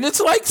 And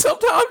it's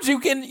sometimes you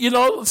can,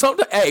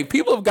 hey,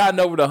 people have gotten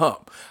over the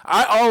hump.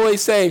 I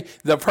always say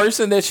the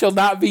person that shall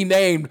not be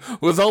named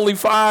was only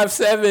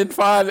 5'7",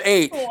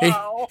 5'8",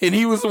 wow. and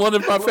he was one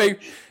of my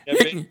favorite.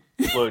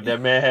 Look, that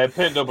man had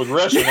pent up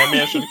aggression. That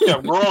man should have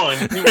kept growing.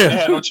 He would have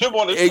had no chip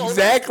on his shoulder.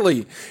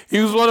 Exactly.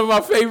 He was one of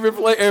my favorite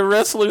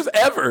wrestlers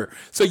ever.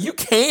 So you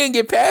can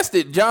get past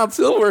it. John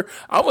Silver,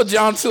 I'm a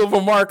John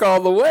Silver mark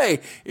all the way.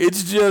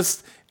 It's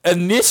just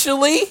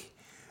initially,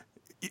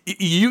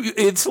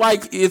 it's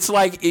like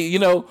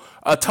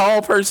a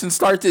tall person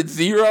starts at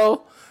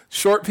 0.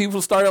 short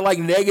people start at like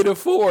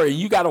 -4, and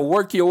you got to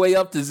work your way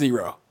up to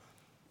 0.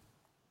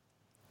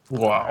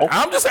 Wow.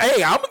 I'm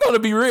going to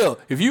be real.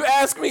 If you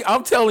ask me,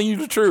 I'm telling you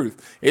the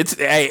truth.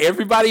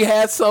 Everybody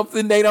has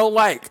something they don't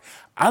like.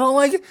 I don't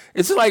like it.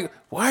 It's like,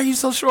 why are you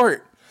so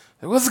short?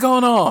 What's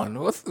going on?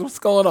 What's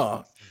going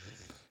on?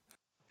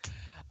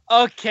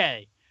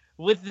 Okay.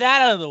 With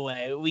that out of the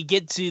way, we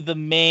get to the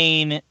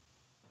main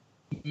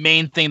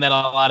thing that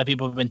a lot of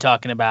people have been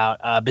talking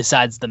about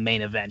besides the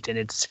main event, and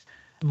it's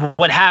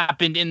what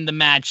happened in the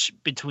match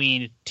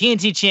between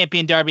TNT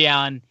champion Darby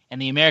Allin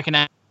and the American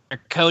Nightmare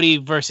Cody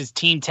versus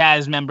Team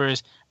Taz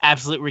members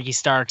Absolute Ricky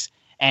Starks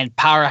and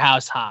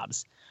Powerhouse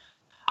Hobbs.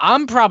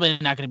 I'm probably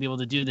not going to be able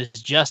to do this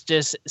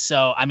justice,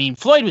 so I mean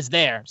Floyd was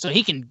there, so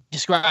he can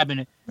describe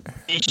in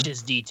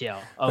vicious detail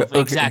of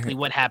exactly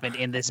what happened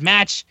in this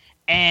match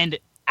and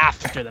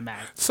after the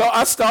match. So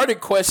I started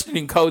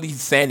questioning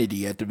Cody's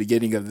sanity at the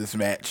beginning of this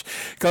match,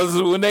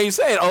 because when they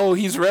said, "Oh,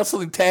 he's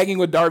wrestling tagging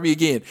with Darby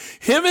again,"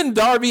 him and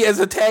Darby as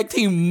a tag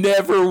team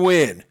never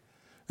win.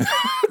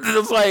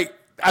 It's like,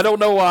 I don't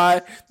know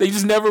why. They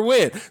just never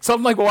win. So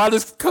I'm like, well, why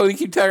does Cody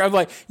keep tagging? I'm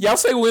like, y'all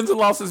say wins and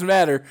losses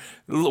matter.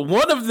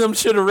 One of them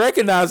should have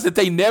recognized that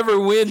they never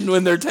win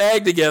when they're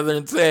tagged together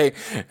and say,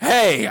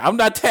 hey, I'm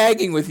not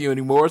tagging with you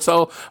anymore.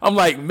 So I'm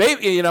like,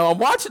 maybe, I'm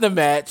watching the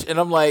match and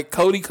I'm like,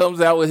 Cody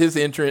comes out with his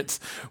entrance,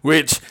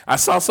 which I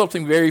saw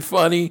something very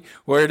funny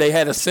where they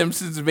had a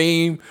Simpsons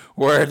meme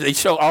where they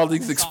show all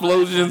these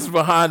explosions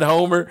behind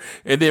Homer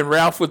and then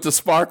Ralph with the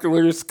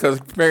sparklers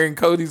comparing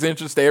Cody's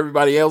entrance to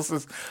everybody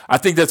else's. I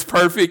think that's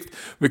perfect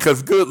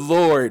because, good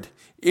Lord,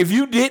 if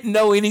you didn't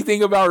know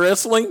anything about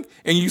wrestling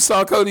and you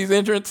saw Cody's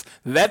entrance,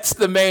 that's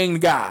the main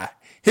guy.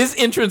 His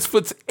entrance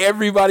puts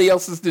everybody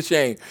else's to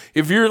shame.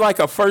 If you're like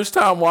a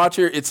first-time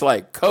watcher, it's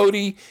like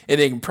Cody and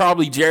then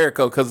probably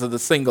Jericho because of the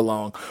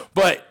sing-along.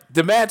 But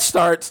the match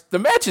starts. The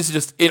match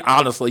is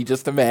honestly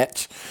just a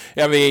match.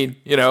 I mean,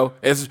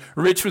 as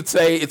Rich would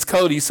say, it's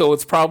Cody, so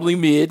it's probably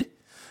mid,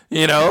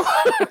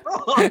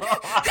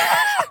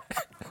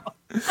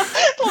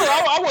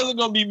 I wasn't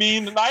gonna be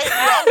mean tonight.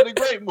 I'm in a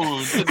great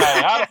mood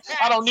tonight.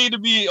 I don't need to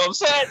be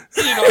upset.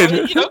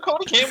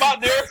 Cody came out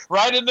there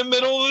right in the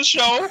middle of the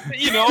show.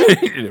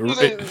 It was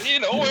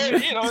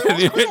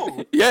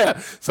cool. Yeah.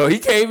 So he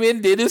came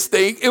in, did his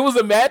thing. It was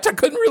a match. I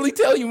couldn't really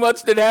tell you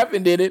much that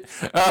happened in it.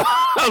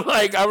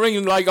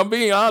 I'm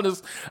being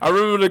honest. I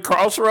remember the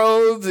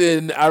crossroads,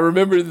 and I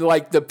remember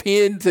the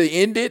pin to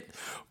end it.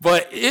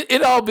 But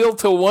it all built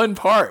to one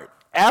part.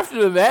 After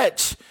the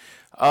match,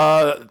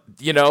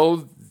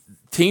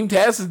 Team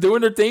Taz is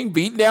doing their thing,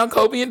 beating down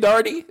Kobe and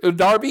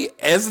Darby,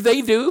 as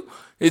they do.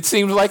 It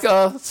seems like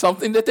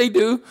something that they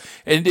do.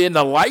 And then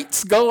the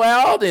lights go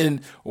out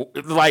and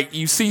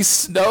you see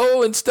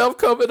snow and stuff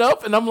coming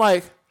up. And I'm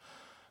like,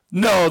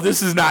 no,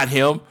 this is not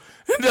him.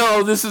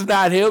 No, this is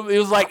not him. It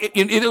was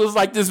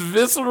like this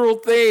visceral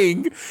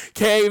thing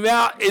came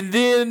out. And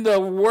then the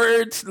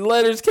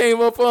letters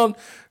came up on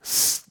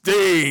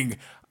Sting.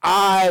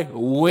 I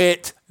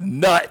went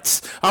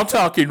nuts. I'm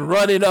talking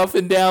running up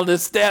and down the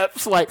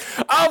steps. Like,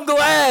 I'm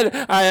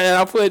glad.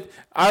 I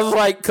was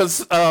like,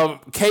 because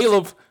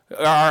Caleb,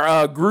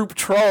 our group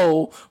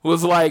troll,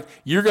 was like,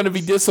 you're going to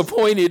be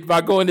disappointed by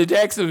going to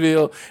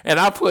Jacksonville. And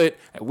I put,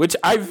 which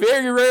I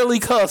very rarely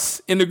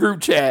cuss in the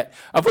group chat,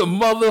 I put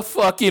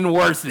motherfucking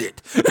worth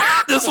it.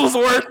 This was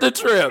worth the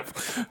trip.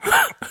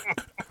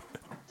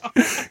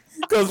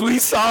 Because we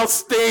saw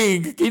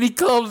Sting, and he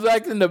comes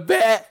back in the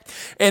back,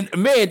 and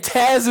man,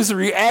 Taz's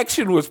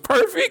reaction was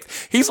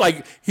perfect. He's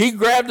like, he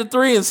grabbed the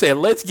 3 and said,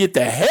 "Let's get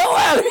the hell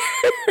out of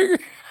here."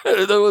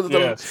 It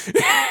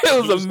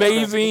was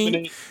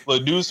amazing.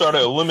 Dudes started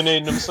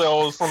eliminating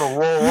themselves from the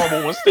Royal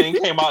Rumble when Sting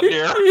came out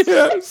there.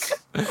 Yes.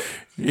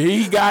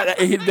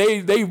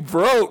 They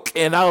broke,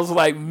 and I was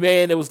like,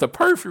 man, it was the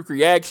perfect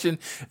reaction.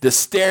 The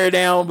stare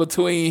down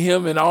between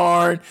him and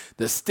Arn,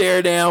 the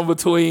stare down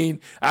between,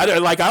 I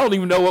don't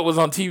even know what was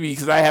on TV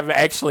because I haven't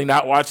actually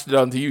not watched it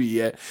on TV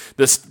yet.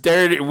 The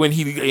stare when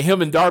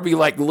him and Darby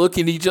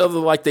looking at each other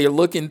like they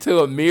look into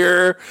a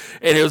mirror,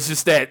 and it was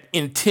just that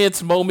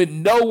intense moment.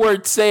 No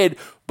word said,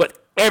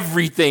 but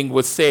everything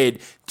was said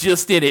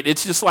just in it.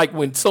 It's just like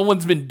when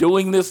someone's been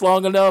doing this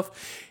long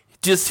enough,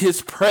 just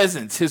his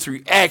presence, his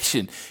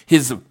reaction,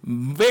 his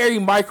very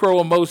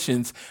micro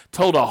emotions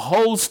told a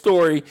whole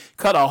story,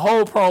 cut a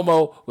whole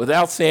promo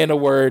without saying a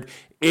word.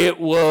 It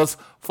was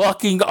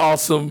fucking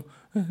awesome.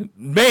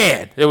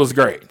 Man, it was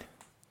great.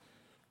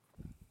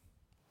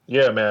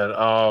 Yeah, man.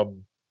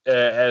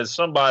 As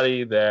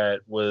somebody that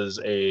was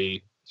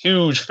a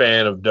huge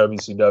fan of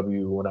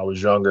WCW when I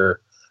was younger,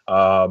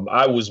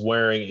 I was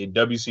wearing a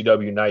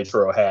WCW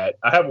Nitro hat.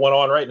 I have one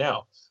on right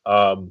now.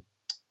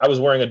 I was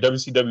wearing a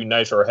WCW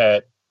Nitro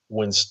hat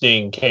when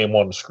Sting came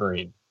on the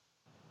screen.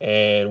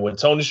 And when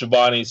Tony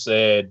Schiavone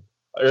said,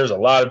 there's a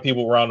lot of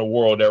people around the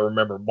world that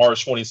remember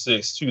March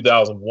 26,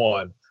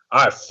 2001,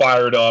 I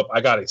fired up. I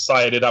got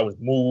excited. I was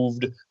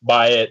moved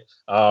by it.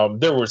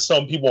 There were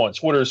some people on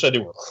Twitter said they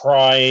were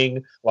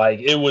crying.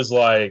 It was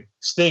like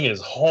Sting is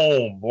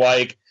home.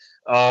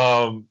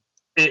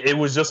 it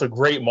was just a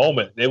great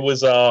moment. It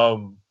was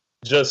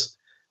just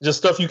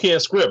stuff you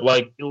can't script.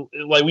 Like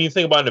when you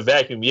think about it in the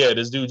vacuum, yeah,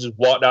 this dude just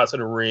walked out to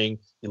the ring.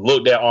 He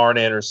looked at Arn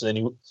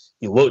Anderson.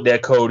 He looked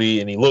at Cody,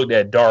 and he looked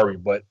at Darby.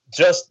 But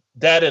just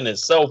that in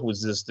itself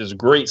was just this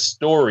great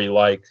story.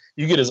 Like,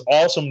 you get his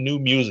awesome new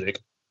music,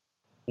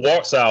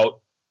 walks out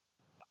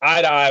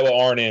eye to eye with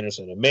Arn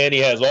Anderson, a man he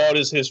has all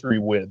this history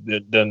with,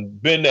 that done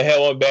been to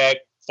hell and back,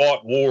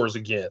 fought wars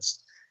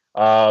against.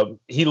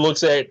 He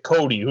looks at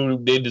Cody, who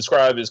they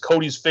describe as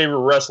Cody's favorite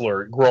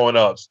wrestler growing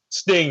up.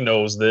 Sting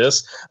knows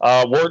this.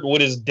 Worked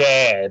with his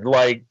dad,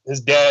 like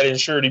his dad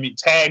ensured he be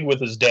tagged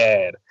with his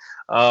dad.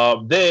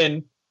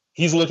 Then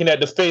he's looking at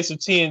the face of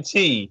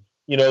TNT,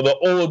 the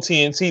old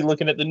TNT,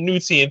 looking at the new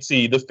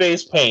TNT, the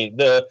face paint.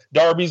 The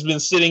Darby's been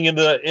sitting in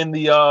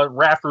the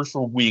rafters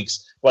for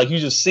weeks. Like, you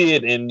just see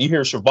it, and you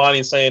hear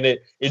Shivani saying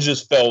it. It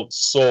just felt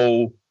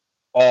so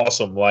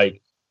awesome.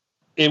 Like,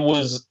 it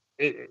was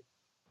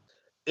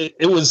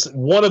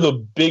one of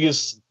the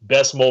biggest,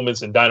 best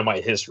moments in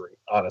Dynamite history,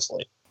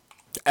 honestly.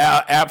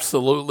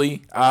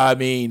 Absolutely. I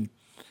mean,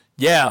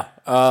 yeah,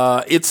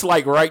 it's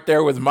like right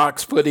there with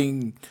Mox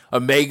putting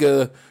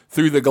Omega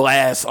through the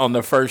glass on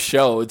the first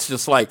show. It's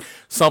just like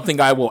something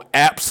I will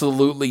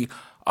absolutely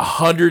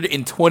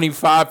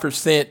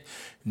 125%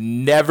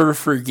 never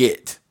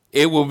forget.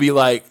 It will be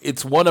like,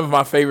 it's one of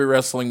my favorite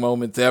wrestling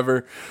moments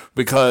ever,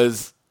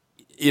 because,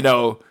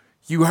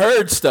 you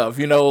heard stuff,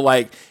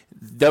 like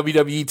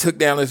WWE took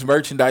down this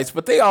merchandise,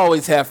 but they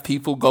always have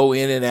people go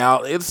in and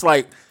out. It's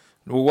like,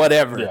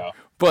 whatever. Yeah.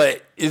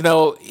 But,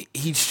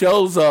 he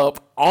shows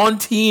up on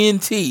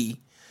TNT,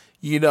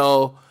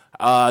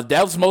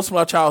 that was most of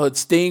my childhood.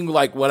 Sting,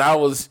 like, when I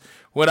was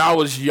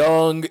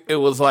young, it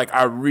was like,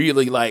 I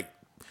really like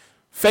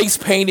face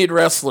painted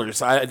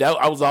wrestlers. I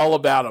was all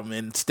about them,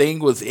 and Sting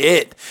was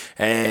it.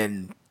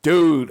 And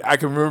dude, I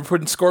can remember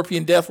putting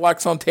Scorpion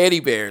Deathlocks on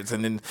teddy bears,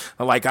 and then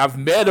like, I've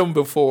met him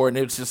before, and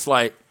it's just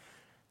like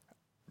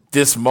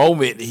this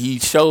moment. He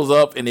shows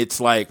up, and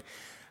it's like,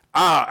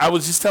 I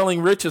was just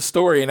telling Rich a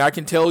story, and I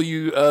can tell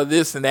you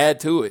this and add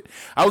to it.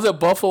 I was at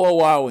Buffalo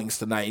Wild Wings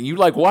tonight, and you're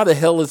like, why the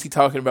hell is he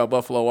talking about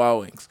Buffalo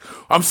Wild Wings?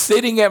 I'm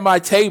sitting at my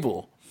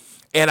table,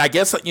 and I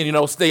guess,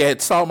 they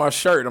had saw my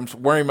shirt. I'm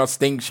wearing my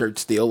Sting shirt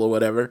still or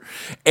whatever.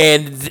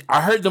 And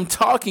I heard them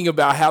talking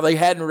about how they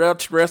hadn't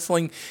watched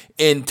wrestling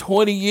in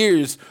 20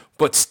 years,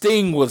 but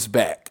Sting was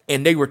back.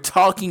 And they were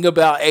talking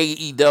about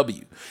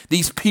AEW.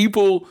 These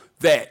people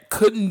that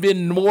couldn't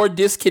been more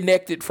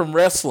disconnected from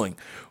wrestling.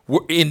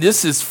 And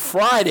this is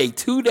Friday,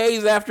 2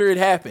 days after it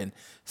happened,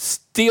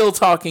 still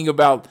talking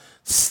about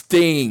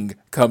Sting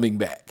coming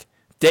back.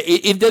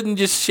 It doesn't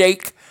just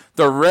shake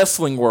the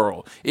wrestling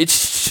world. It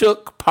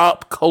shook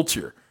pop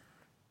culture.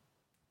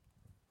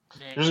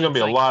 There's going to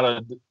be a lot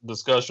of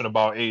discussion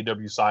about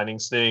AEW signing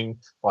Sting.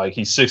 Like,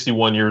 he's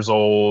 61 years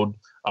old.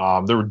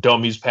 There were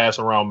dummies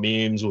passing around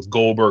memes with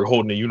Goldberg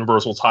holding the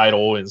Universal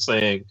title and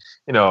saying,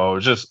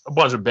 just a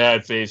bunch of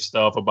bad faith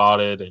stuff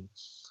about it.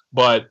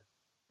 But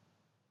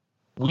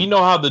we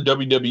know how the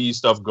WWE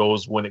stuff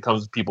goes when it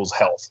comes to people's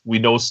health. We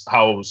know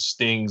how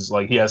Sting's,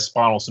 like, he has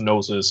spinal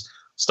stenosis,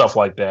 stuff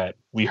like that.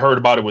 We heard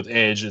about it with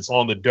Edge. It's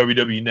on the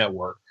WWE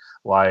network.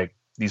 Like,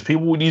 these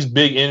people with these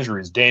big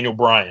injuries, Daniel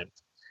Bryan,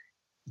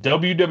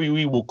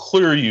 WWE will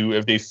clear you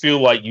if they feel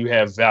like you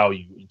have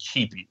value and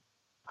keep you.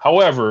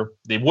 However,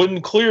 they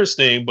wouldn't clear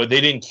Sting, but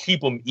they didn't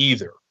keep him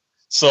either.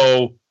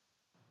 So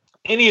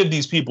any of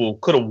these people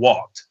could have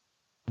walked.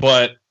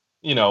 But,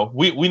 we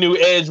knew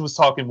Edge was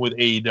talking with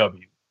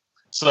AEW.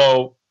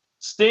 So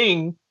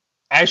Sting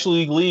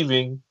actually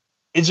leaving,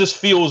 it just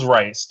feels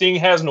right. Sting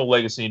has no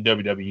legacy in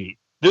WWE.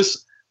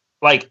 This,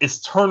 like,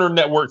 it's Turner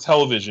Network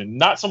Television.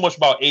 Not so much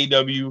about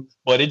AEW,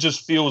 but it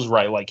just feels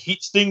right. Like,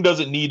 Sting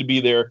doesn't need to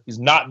be there. He's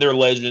not their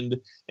legend.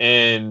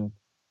 And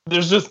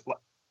there's just,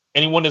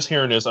 anyone that's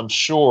hearing this, I'm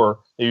sure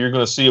that you're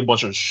going to see a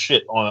bunch of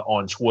shit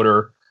on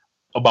Twitter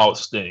about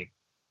Sting.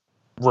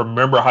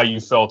 Remember how you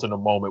felt in the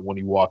moment when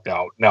he walked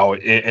out. Now,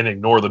 and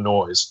ignore the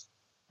noise.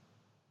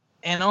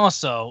 And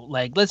also,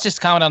 like, let's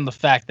just comment on the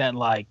fact that,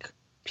 like,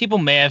 people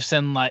may have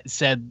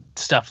said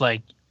stuff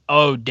like,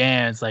 oh,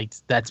 damn, it's like,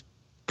 that's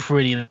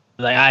pretty,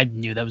 like, I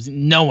knew that was,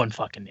 no one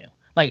fucking knew.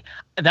 Like,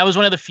 that was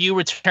one of the few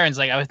returns,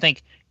 like, I would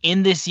think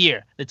in this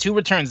year, the two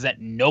returns that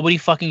nobody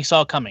fucking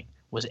saw coming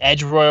was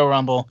Edge Royal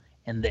Rumble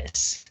and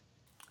this.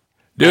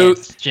 Dude.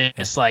 It's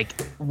just like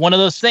one of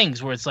those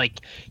things where it's like,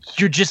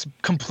 you're just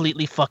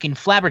completely fucking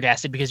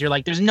flabbergasted because you're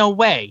like, there's no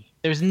way.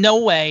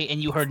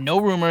 And you heard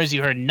no rumors,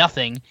 you heard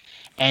nothing.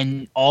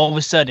 And all of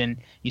a sudden,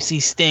 you see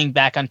Sting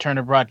back on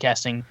Turner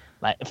Broadcasting,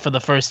 like, for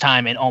the first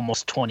time in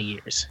almost 20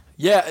 years.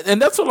 Yeah,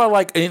 and that's what I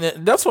like.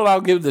 And that's what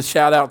I'll give the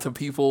shout out to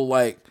people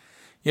like,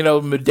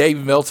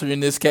 Dave Meltzer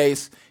in this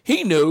case.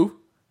 He knew.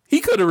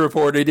 He could have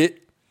reported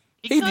it.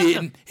 He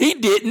didn't. He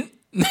didn't.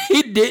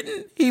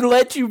 He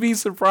let you be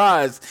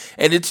surprised.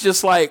 And it's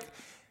just like,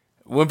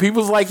 when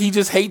people's like, he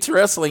just hates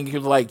wrestling,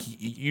 you're like,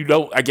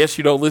 I guess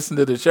you don't listen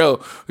to the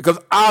show, because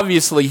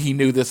obviously he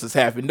knew this has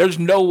happened. There's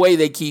no way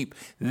they keep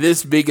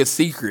this big a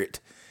secret,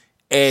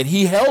 and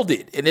he held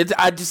it. And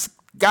I just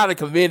gotta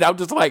commend. I'm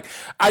just like,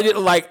 I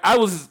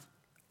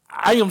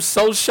am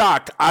so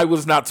shocked I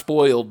was not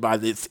spoiled by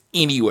this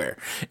anywhere.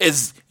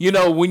 As you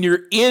know, when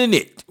you're in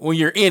it,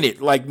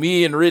 like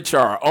me and Rich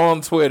are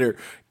on Twitter,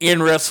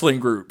 in wrestling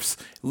groups,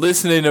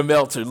 listening to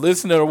Meltzer,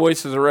 listening to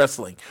Voices of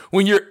Wrestling.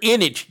 When you're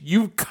in it,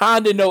 you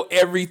kind of know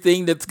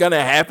everything that's going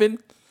to happen.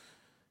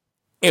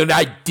 And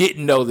I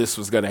didn't know this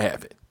was going to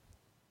happen.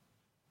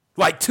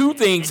 Like 2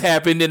 things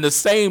happened in the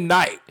same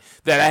night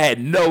that I had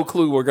no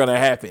clue were going to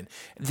happen.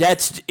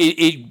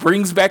 It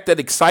brings back that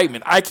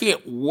excitement. I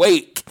can't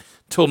wait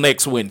till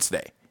next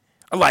Wednesday.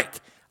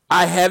 Like,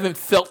 I haven't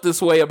felt this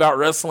way about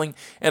wrestling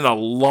in a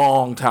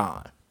long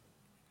time.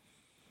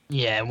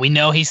 Yeah, we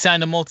know he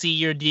signed a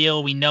multi-year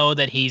deal. We know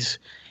that he's,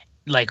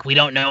 like, we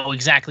don't know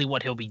exactly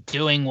what he'll be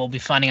doing. We'll be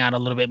finding out a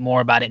little bit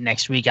more about it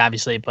next week,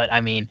 obviously. But,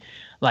 I mean,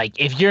 like,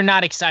 if you're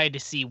not excited to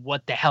see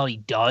what the hell he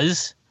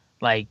does,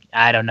 like,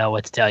 I don't know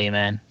what to tell you,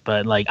 man.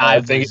 But, like, I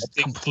was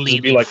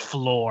completely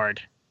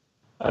floored.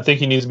 I think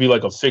he needs to be,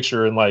 like, a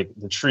fixture in, like,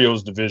 the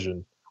trios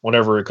division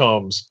whenever it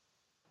comes.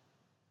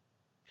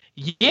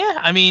 Yeah,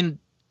 I mean,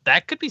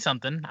 that could be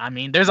something. I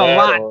mean, there's a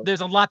lot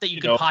that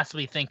you could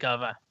possibly think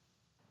of.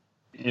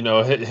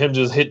 Him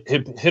just hit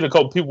a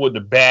couple people with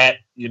the bat.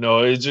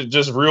 It's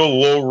just real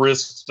low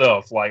risk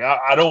stuff. Like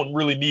I don't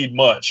really need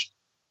much.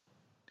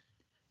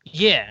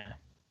 Yeah,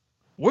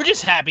 we're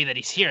just happy that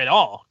he's here at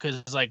all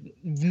because like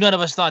none of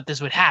us thought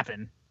this would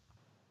happen.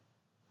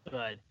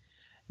 But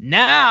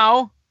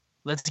now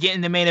let's get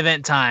into main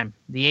event time.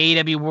 The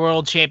AEW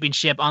World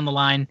Championship on the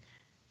line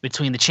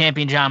between the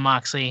champion Jon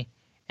Moxley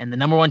and the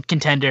number 1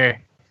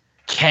 contender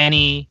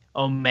Kenny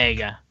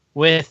Omega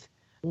with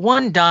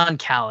one Don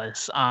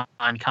Callis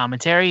on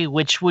commentary,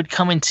 which would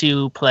come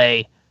into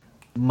play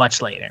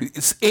much later.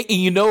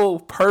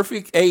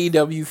 Perfect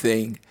AEW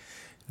thing.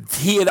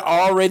 He had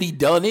already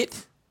done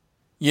it.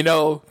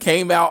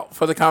 Came out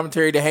for the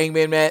commentary to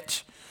Hangman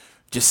match,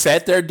 just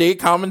sat there, did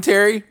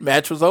commentary,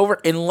 match was over,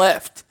 and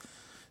left.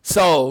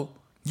 So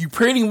you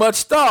pretty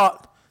much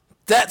thought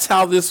that's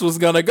how this was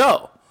going to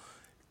go.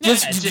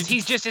 He's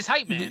just his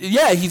hype man.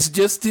 Yeah, he's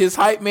just his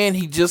hype man.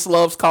 He just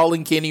loves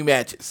calling Kenny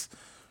matches.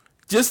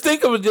 Just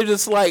think of it, they're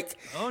just like,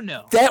 oh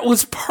no, that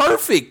was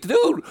perfect,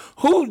 dude.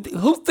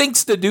 Who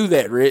thinks to do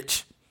that,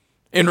 Rich,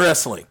 in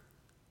wrestling?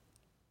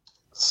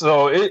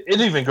 So it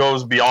even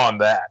goes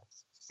beyond that.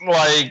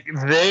 Like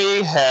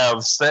they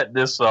have set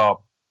this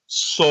up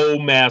so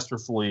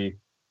masterfully.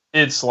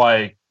 It's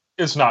like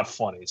it's not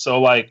funny.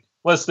 So like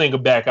let's think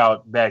of back to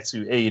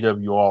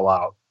AEW All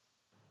Out.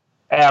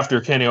 After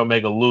Kenny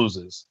Omega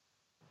loses,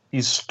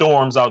 he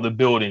storms out of the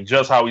building,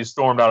 just how he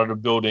stormed out of the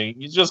building.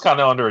 He's just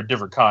kind of under a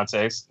different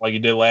context, like he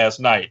did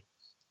last night.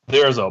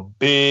 There's a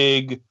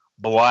big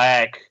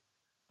black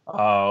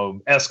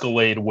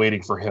Escalade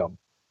waiting for him.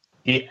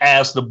 He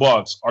asked the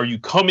Bucks, "Are you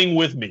coming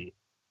with me?"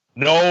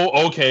 No,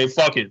 okay,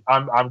 fuck it,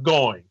 I'm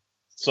going.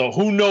 So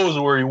who knows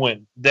where he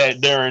went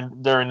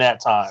during that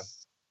time?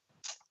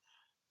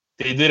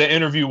 They did an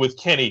interview with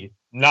Kenny,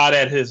 not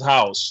at his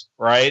house,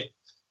 right?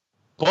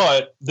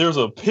 But there's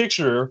a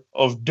picture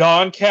of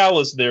Don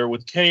Callis there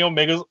with Kenny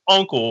Omega's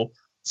uncle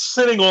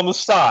sitting on the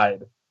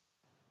side.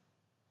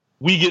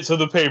 We get to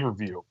the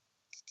pay-per-view.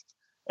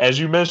 As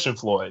you mentioned,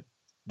 Floyd,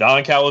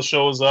 Don Callis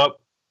shows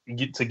up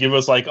to give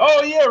us like,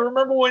 oh yeah,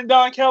 remember when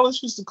Don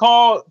Callis used to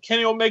call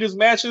Kenny Omega's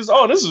matches?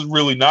 Oh, this is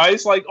really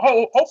nice. Like,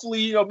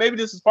 hopefully, maybe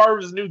this is part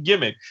of his new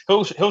gimmick.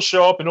 He'll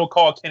show up and he'll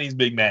call Kenny's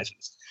big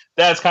matches.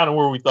 That's kind of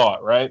where we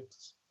thought, right?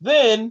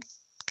 Then,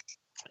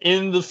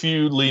 in the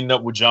feud leading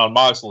up with Jon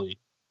Moxley,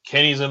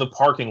 Kenny's in the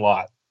parking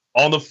lot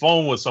on the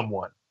phone with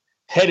someone,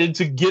 headed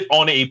to get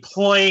on a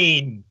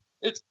plane.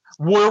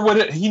 Where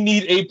would he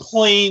need a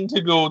plane to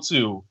go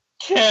to?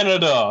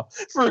 Canada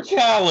for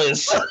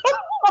Callis.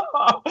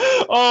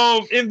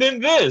 And then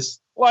this,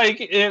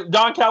 like,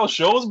 Don Callis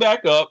shows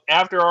back up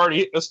after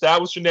already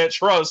establishing that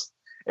trust.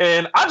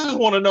 And I just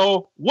want to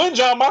know when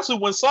Jon Moxley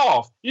went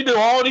soft. You do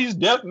all these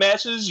death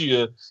matches,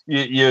 you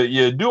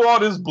do all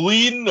this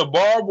bleeding, the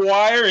barbed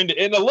wire, and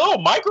a little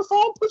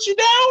microphone puts you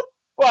down.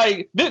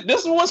 Like,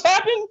 this is what's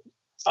happened,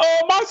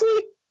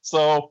 Moxley?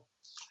 So,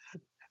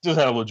 just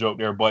had a little joke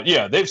there. But,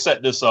 yeah, they've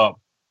set this up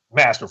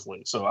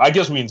masterfully. So, I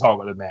guess we can talk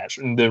about the match,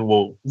 and then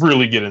we'll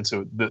really get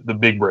into the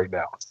big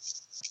breakdown.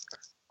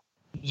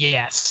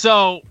 Yeah,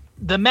 so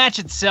the match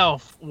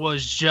itself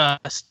was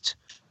just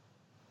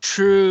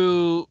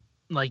true.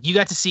 Like, you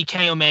got to see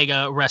Kenny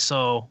Omega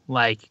wrestle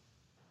like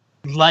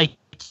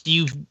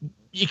you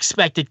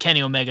expected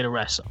Kenny Omega to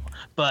wrestle.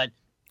 But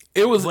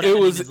It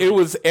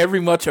was every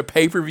much a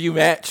pay-per-view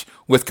match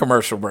with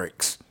commercial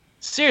breaks.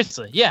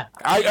 Seriously, yeah.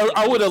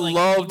 I would have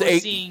loved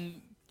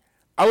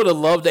I would have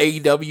loved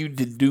AEW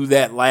to do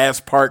that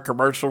last part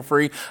commercial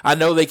free. I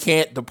know they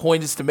can't. The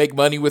point is to make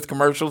money with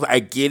commercials. I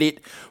get it.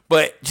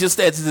 But just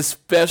as this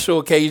special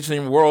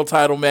occasion world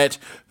title match,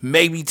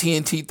 maybe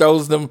TNT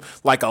throws them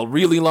like a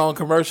really long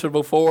commercial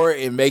before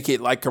and make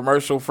it like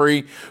commercial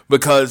free,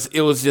 because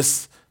it was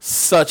just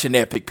such an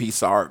epic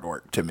piece of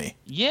artwork to me.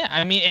 Yeah,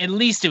 I mean, at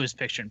least it was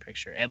picture in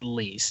picture. At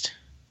least.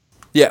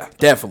 Yeah,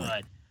 definitely.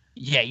 But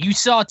Yeah, you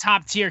saw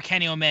top tier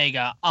Kenny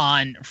Omega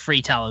on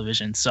free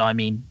television. So, I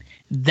mean,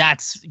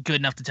 that's good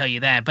enough to tell you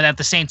that. But at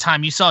the same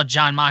time, you saw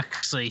Jon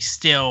Moxley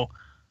still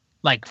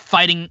like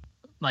fighting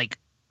like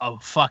a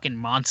fucking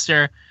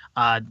monster.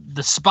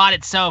 The spot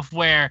itself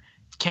where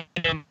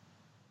Kenny,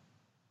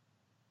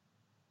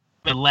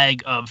 the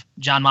leg of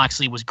Jon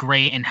Moxley was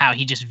great and how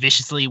he just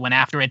viciously went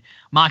after it.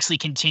 Moxley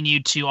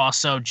continued to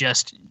also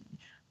just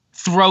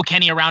throw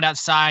Kenny around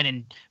outside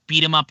and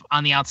beat him up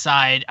on the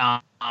outside.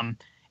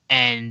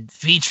 And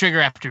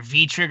V-trigger after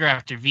V-trigger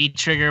after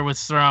V-trigger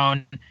was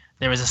thrown.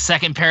 There was a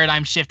second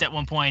paradigm shift at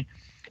one point.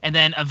 And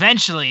then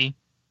eventually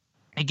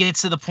it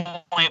gets to the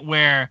point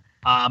where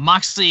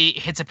Moxley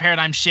hits a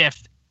paradigm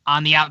shift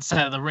on the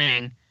outside of the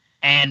ring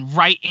and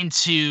right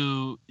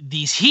into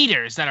these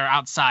heaters that are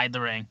outside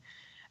the ring.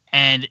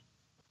 And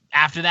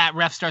after that,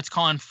 ref starts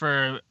calling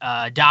for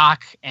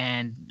Doc,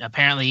 and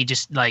apparently he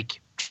just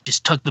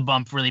took the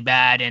bump really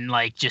bad and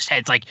like just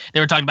had like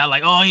they were talking about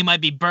like, oh, he might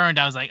be burned.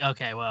 I was like,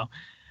 okay, well.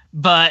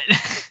 But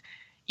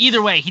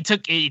either way, he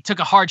took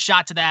a hard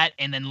shot to that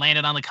and then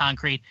landed on the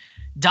concrete.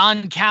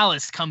 Don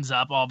Callis comes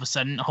up all of a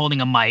sudden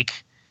holding a mic,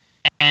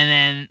 and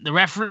then the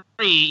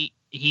referee,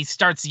 he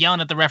starts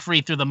yelling at the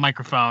referee through the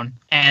microphone,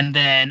 and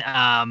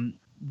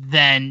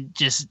then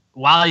just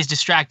while he's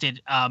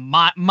distracted,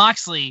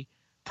 Moxley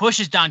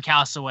pushes Don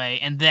Callis away,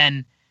 and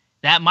then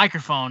that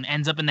microphone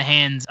ends up in the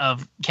hands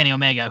of Kenny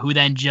Omega, who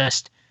then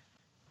just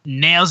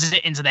nails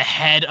it into the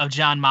head of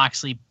Jon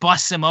Moxley,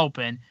 busts him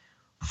open.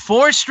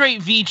 4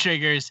 straight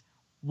V-triggers,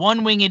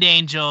 1 winged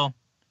angel,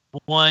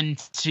 1,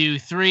 2,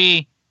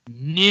 3,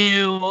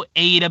 new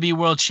AEW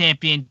World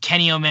Champion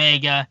Kenny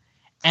Omega,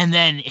 and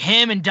then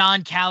him and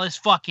Don Callis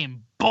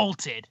fucking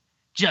bolted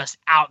just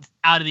out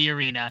of the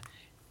arena.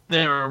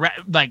 There were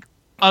like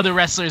other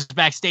wrestlers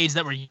backstage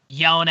that were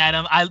yelling at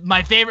him.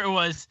 My favorite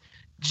was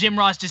Jim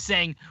Ross just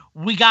saying,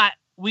 "We got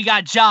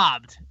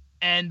jobbed,"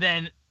 and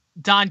then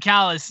Don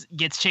Callis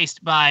gets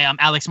chased by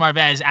Alex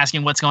Marvez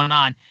asking what's going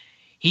on.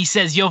 He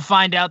says, "You'll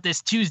find out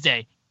this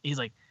Tuesday." He's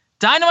like,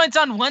 "Dynamite's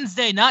on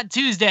Wednesday, not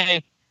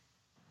Tuesday."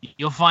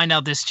 "You'll find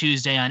out this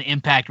Tuesday on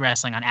Impact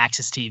Wrestling on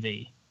Access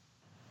TV."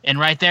 And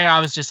right there,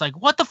 I was just like,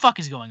 what the fuck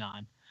is going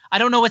on? I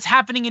don't know what's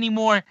happening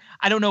anymore.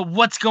 I don't know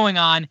what's going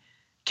on.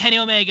 Kenny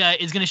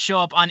Omega is going to show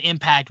up on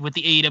Impact with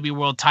the AEW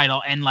World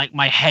title, and like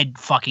my head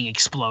fucking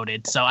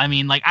exploded. So, I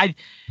mean, like I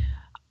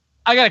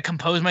got to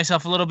compose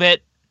myself a little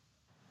bit.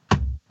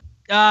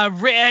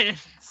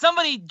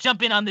 Somebody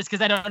jump in on this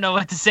because I don't know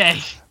what to say.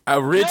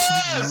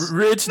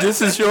 Rich,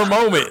 this is your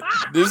moment.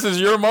 This is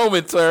your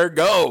moment, sir.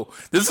 Go.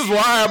 This is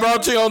why I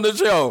brought you on the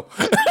show.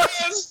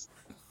 Yes.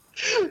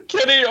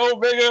 Kenny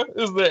Omega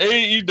is the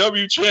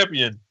AEW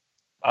champion.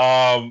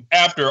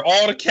 After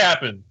all the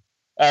capping,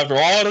 after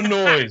all the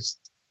noise,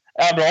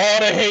 after all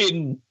the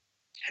hating,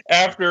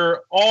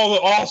 after all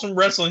the awesome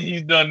wrestling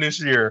he's done this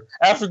year,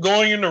 after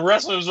going into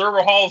Wrestling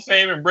Observer Hall of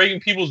Fame and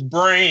breaking people's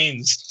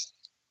brains,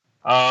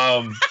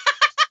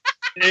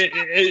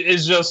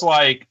 it's just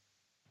like,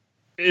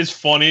 it's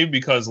funny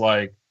because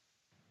like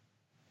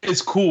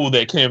it's cool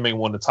that Kenny Omega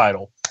won the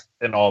title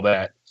and all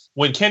that.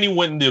 When Kenny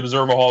went in the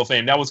Observer Hall of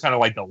Fame, that was kind of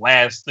like the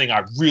last thing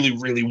I really,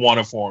 really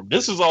wanted for him.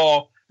 This is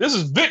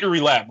victory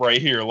lap right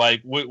here,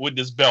 like with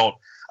this belt.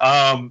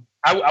 I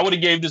would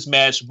have gave this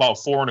match about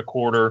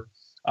 4.25.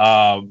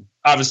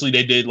 Obviously,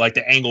 they did like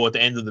the angle at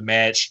the end of the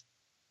match.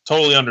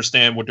 Totally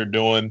understand what they're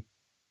doing.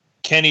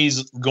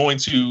 Kenny's going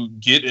to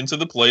get into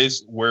the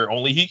place where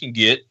only he can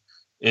get,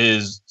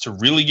 is to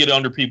really get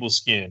under people's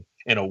skin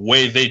in a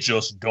way they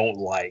just don't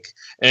like.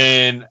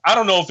 And I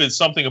don't know if it's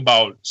something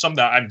that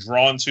I'm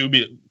drawn to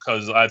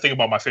because I think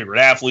about my favorite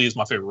athletes,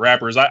 my favorite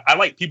rappers. I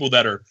like people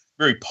that are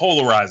very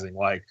polarizing.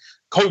 Like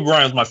Kobe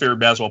Bryant's my favorite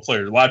basketball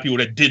player. A lot of people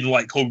that didn't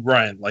like Kobe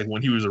Bryant, like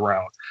when he was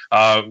around.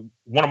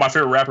 One of my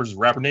favorite rappers is a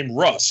rapper named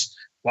Russ.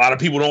 A lot of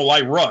people don't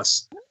like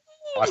Russ.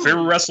 My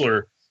favorite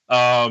wrestler,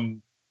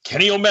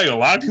 Kenny Omega. A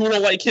lot of people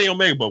don't like Kenny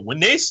Omega, but when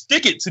they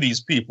stick it to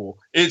these people,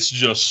 it's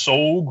just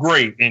so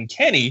great. And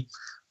Kenny,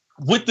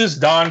 with this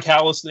Don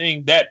Callis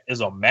thing, that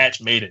is a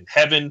match made in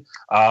heaven.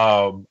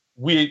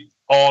 We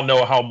all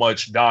know how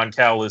much Don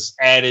Callis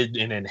added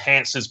and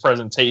enhanced his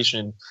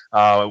presentation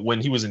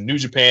when he was in New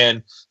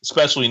Japan,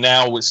 especially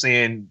now with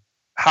seeing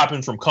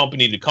hopping from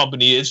company to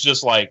company. It's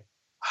just like,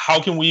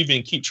 how can we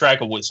even keep track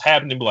of what's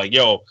happening? Be like,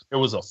 yo, there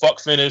was a fuck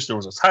finish. There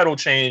was a title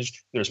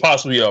change. There's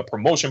possibly a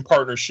promotion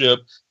partnership.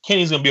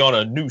 Kenny's going to be on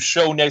a new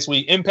show next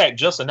week. Impact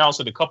just announced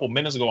it a couple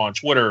minutes ago on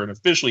Twitter and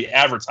officially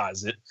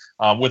advertised it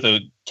with a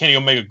Kenny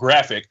Omega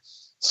graphic.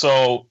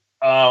 So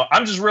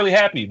I'm just really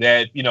happy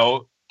that,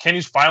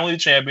 Kenny's finally the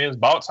champion. It's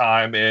about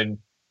time. And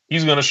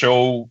he's going to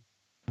show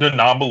the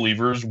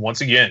non-believers once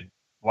again,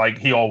 like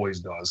he always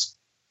does.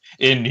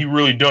 And he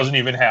really doesn't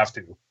even have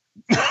to.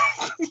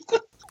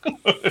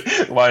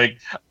 Like,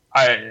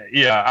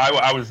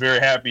 I was very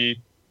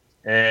happy,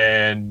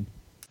 and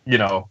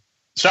shout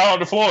out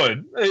to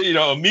Floyd.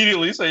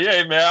 Immediately say,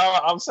 "Hey man,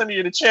 I'm sending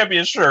you the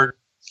champion shirt."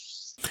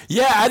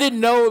 Yeah, I didn't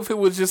know if it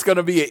was just going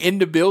to be an in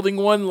the building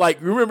one.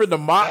 Like, remember the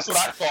Mox? That's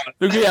what I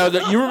thought.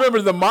 Yeah, you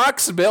remember the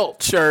Mox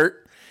belt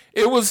shirt,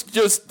 It was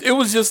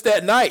just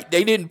that night.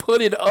 They didn't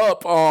put it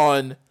up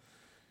on,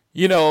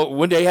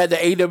 when they had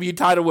the AW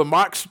title with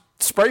Mox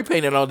spray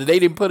painted on it. They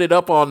didn't put it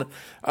up on.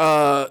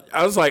 I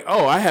was like,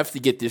 oh, I have to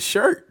get this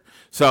shirt.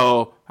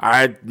 So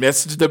I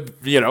messaged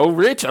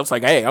Rich. I was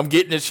like, hey, I'm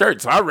getting this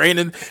shirt. So I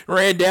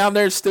ran down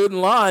there, stood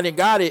in line, and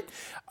got it.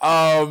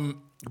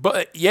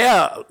 But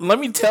yeah, let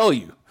me tell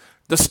you,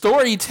 the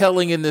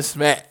storytelling in this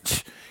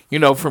match,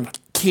 from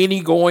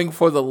Kenny going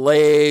for the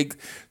leg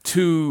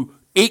to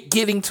it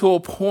getting to a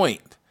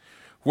point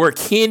where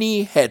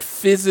Kenny had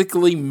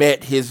physically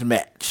met his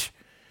match.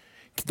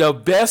 The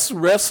best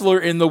wrestler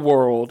in the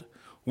world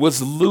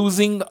was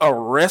losing a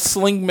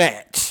wrestling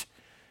match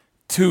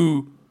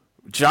to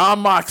Jon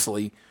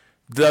Moxley,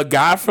 the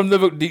guy from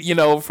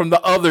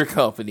the other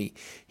company.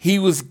 He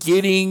was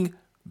getting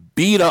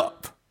beat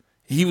up.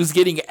 He was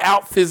getting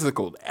out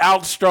physical,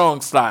 out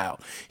strong style.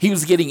 He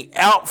was getting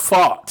out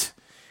fought.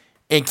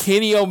 And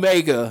Kenny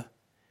Omega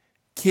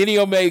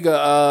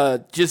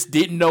just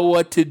didn't know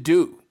what to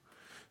do.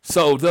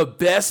 So the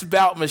best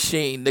bout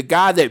machine, the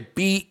guy that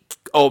beat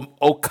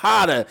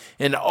Okada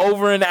in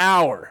over an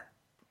hour,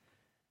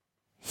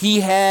 he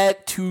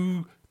had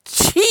to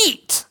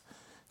cheat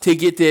to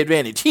get the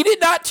advantage. He did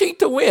not cheat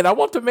to win. I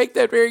want to make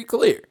that very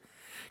clear.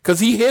 Because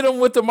he hit him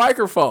with the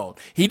microphone.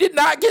 He did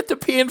not get the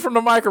pin from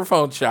the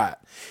microphone shot.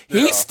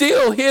 Yeah. He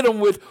still hit him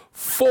with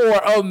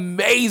 4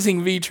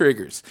 amazing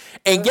V-triggers.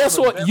 And guess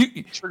what?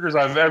 Triggers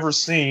I've ever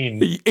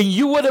seen. And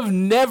you would have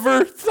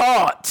never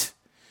thought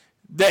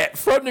that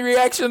from the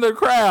reaction of the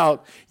crowd,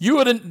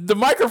 the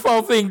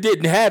microphone thing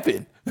didn't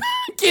happen.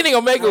 Kenny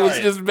Omega was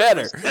just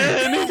better.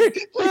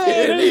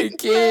 Kenny.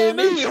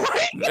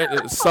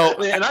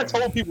 So, and I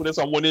told people this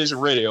on One Nation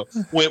Radio.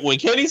 When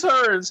Kenny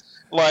turns,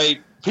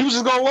 people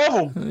just gonna love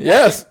him.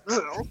 Yes.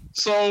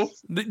 So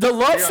the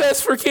love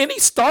fest for Kenny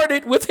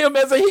started with him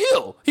as a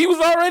heel. He was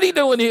already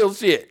doing heel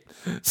shit.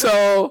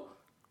 So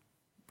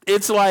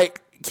it's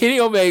like Kenny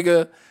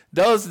Omega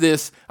does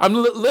this. I'm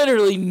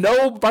literally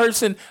no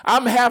person.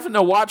 I'm having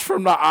to watch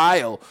from the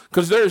aisle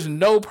because there's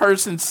no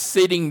person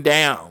sitting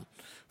down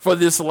for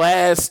this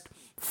last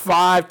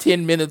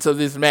 5-10 minutes of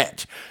this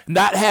match,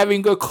 not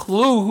having a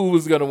clue who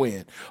was going to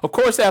win. Of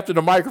course, after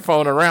the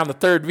microphone around the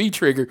third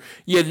V-trigger,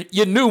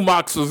 you knew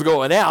Mox was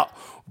going out,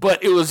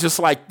 but it was just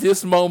like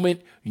this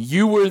moment,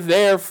 you were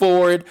there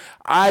for it,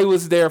 I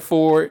was there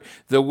for it.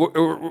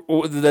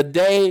 The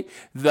day,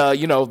 the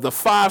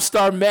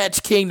 5-star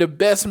match king, the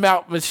best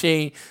mount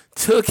machine,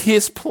 took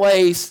his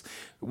place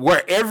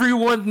where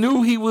everyone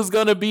knew he was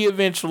going to be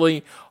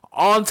eventually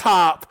on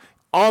top,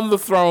 on the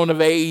throne of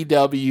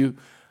AEW.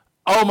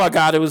 Oh my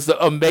God, it was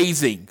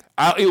amazing.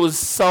 It was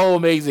so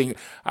amazing.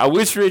 I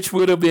wish Rich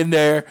would have been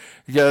there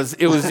because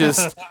it was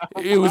just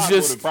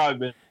probably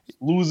been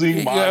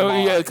losing my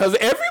mind. Yeah, because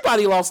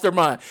everybody lost their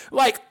mind.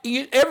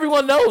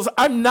 Everyone knows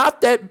I'm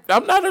not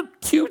a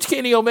huge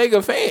Kenny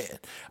Omega fan.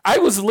 I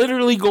was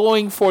literally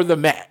going for the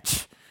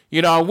match.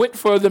 I went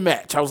for the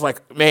match. I was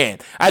like, man,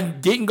 I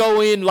didn't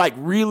go in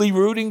really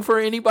rooting for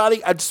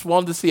anybody. I just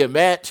wanted to see a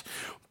match.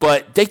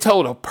 But they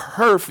told a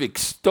perfect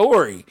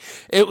story.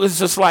 It was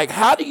just like,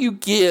 how do you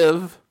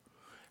give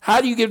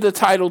the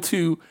title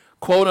to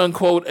quote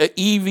unquote an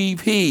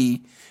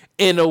EVP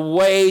in a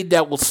way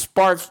that will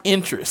spark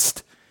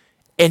interest?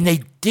 And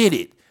they did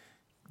it.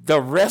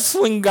 The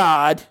wrestling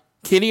god,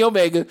 Kenny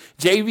Omega,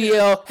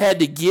 JBL had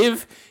to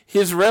give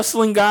his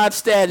wrestling god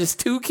status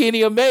to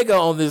Kenny Omega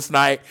on this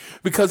night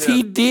because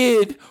he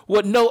did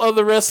what no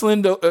other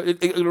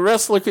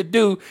wrestler could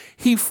do.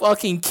 He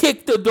fucking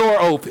kicked the door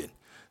open.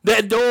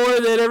 That door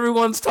that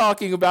everyone's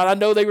talking about. I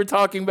know they were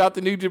talking about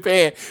the New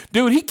Japan.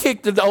 Dude, he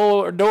kicked the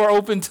door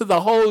open to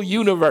the whole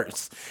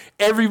universe.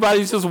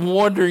 Everybody's just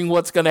wondering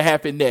what's going to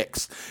happen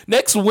next.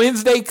 Next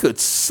Wednesday could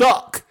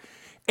suck.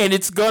 And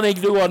it's going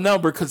to do a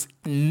number because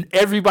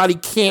everybody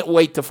can't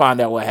wait to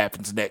find out what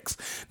happens next.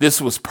 This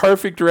was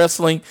perfect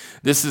wrestling.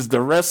 This is the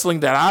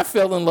wrestling that I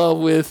fell in love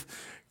with.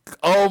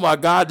 Oh my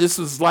God, this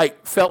was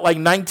felt like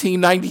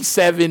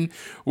 1997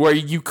 where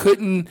you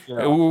couldn't,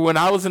 when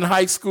I was in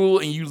high school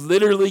and you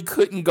literally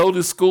couldn't go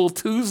to school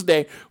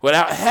Tuesday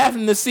without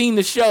having to see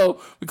the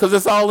show because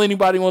that's all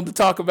anybody wanted to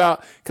talk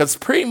about because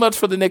pretty much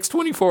for the next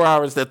 24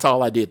 hours, that's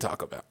all I did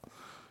talk about.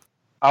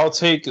 I'll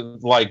take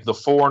the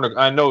 4.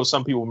 I know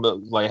some people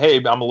hey,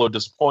 I'm a little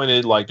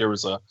disappointed.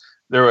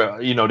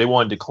 They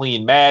wanted a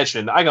clean match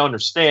and I can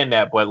understand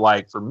that.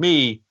 But for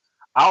me,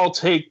 I'll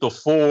take the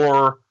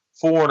 4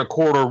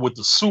 1/4 with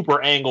the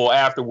super angle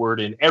afterward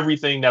and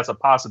everything that's a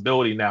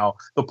possibility now,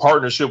 the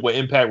partnership with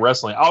Impact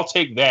Wrestling. I'll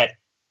take that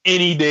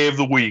any day of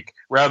the week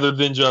rather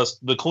than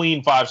just the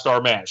clean 5-star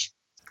match.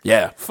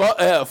 Yeah.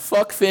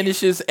 Fuck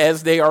finishes,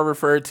 as they are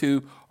referred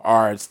to,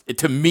 are,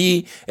 to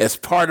me, as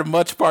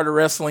much part of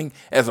wrestling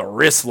as a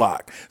wrist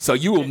lock. So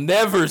you will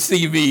never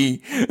see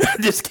me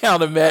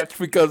discount a match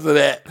because of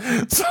that.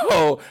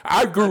 So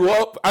I grew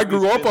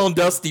up on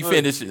dusty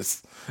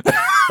finishes.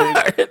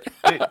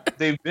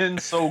 They've been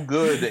so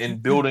good in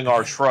building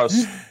our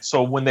trust.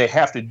 So when they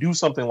have to do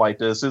something like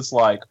this, it's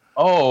like,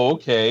 oh,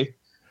 okay.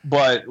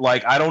 But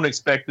I don't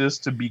expect this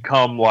to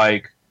become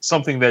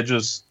something that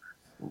just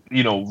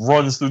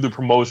runs through the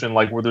promotion,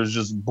 like where there's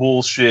just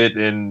bullshit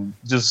and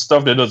just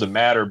stuff that doesn't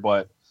matter.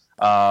 But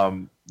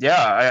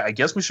I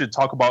guess we should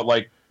talk about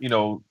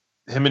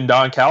him and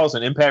Don Callis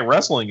and Impact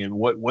Wrestling and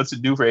what's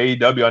it do for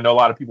AEW. I know a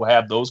lot of people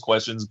have those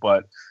questions,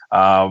 but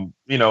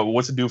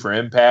what's it do for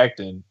Impact?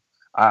 And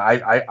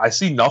I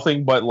see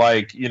nothing but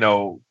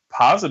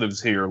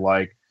positives here.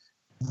 Like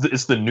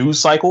it's the news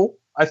cycle,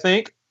 I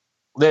think,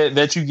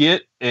 that you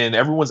get, and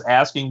everyone's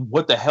asking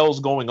what the hell's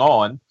going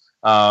on.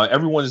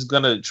 Everyone is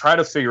going to try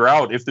to figure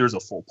out if there's a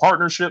full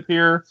partnership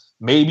here.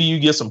 Maybe you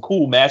get some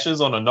cool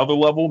matches on another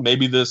level.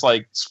 Maybe this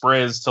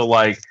spreads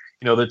to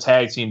the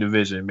tag team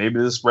division. Maybe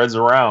this spreads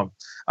around.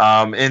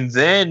 And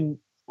then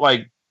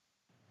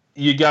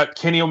you got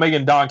Kenny Omega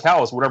and Don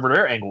Callis, whatever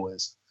their angle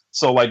is.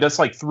 So that's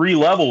 3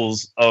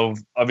 levels of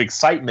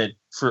excitement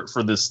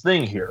for this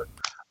thing here.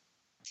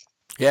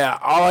 Yeah,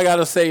 all I got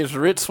to say is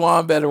Rich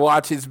Swann better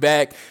watch his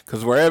back,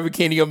 because wherever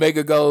Kenny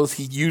Omega goes,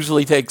 he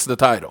usually takes the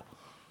title.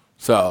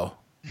 So,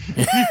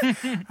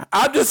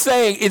 I'm just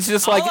saying, it's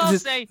just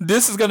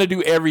this is going to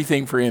do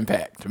everything for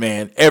Impact,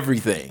 man.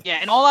 Everything. Yeah,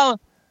 and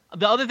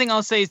the other thing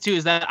I'll say too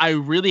is that I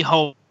really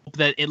hope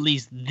that at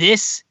least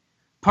this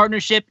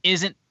partnership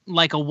isn't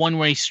like a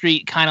one-way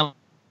street, kind of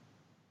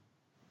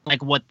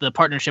like what the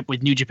partnership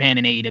with New Japan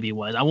and AEW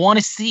was. I want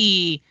to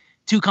see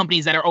 2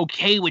 companies that are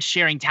okay with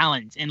sharing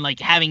talent and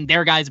having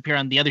their guys appear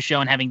on the other show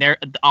and having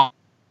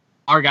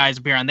our guys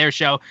appear on their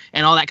show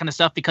and all that kind of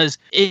stuff, because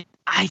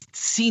I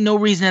see no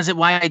reason as to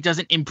why it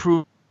doesn't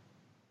improve.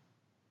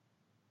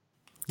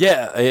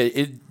 Yeah,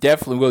 it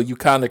definitely will. You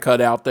kind of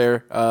cut out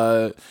there.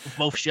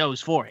 Both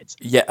shows for it.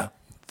 Yeah.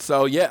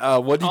 So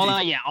what did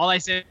all I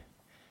said,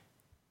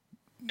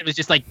 it was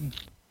just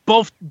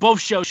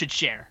both shows should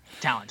share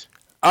talent.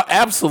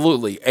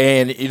 Absolutely,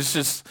 and it's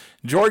just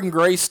Jordan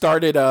Grace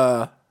started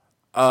a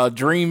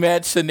dream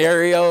match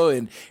scenario,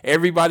 and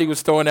everybody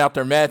was throwing out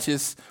their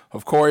matches.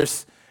 Of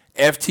course,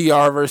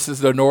 FTR versus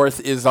the North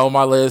is on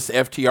my list.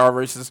 FTR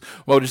versus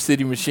Motor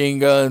City Machine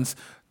Guns,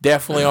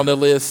 definitely on the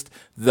list.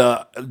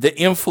 The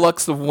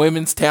influx of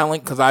women's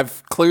talent, because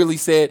I've clearly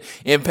said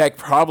Impact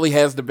probably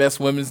has the best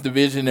women's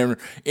division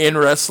in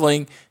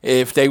wrestling.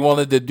 If they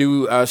wanted to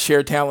do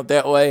share talent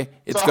that way,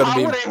 it's going to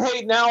be. How will they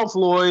hate now,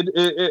 Floyd?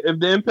 If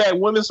the Impact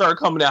women start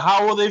coming out,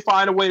 how will they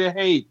find a way to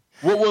hate?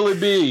 What will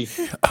it be?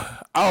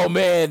 Oh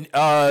man,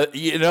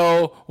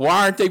 why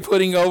aren't they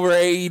putting over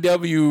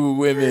AEW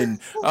women?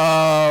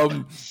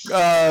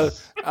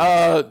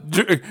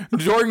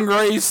 Jordan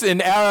Grace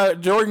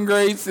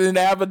and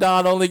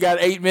Abaddon only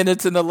got 8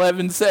 minutes and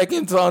 11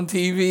 seconds on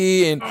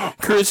TV, and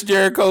Chris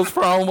Jericho's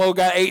promo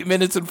got 8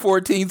 minutes and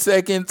 14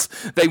 seconds.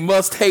 They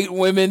must hate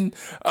women.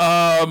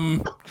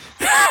 I've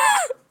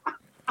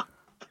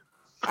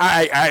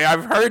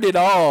heard it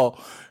all.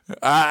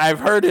 I've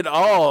heard it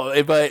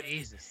all, but.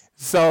 Jesus.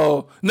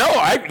 So no,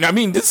 I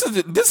mean this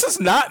is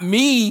not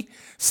me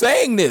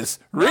saying this.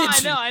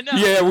 Rich, no, I know.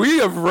 Yeah, we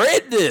have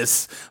read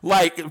this.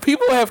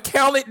 People have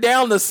counted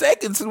down the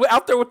seconds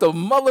out there with the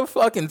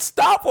motherfucking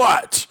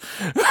stopwatch,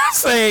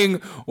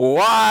 saying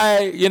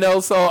why.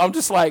 So I'm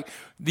just I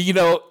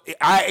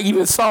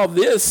even saw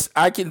this.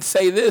 I can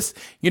say this.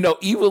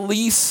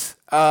 Ivelisse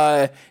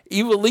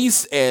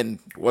and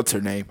what's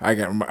her name?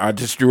 I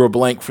just drew a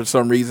blank for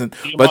some reason.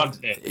 But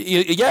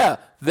yeah,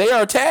 they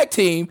are a tag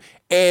team.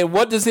 And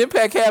what does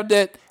Impact have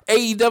that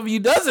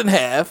AEW doesn't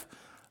have?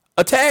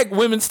 A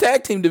women's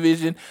tag team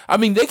division. I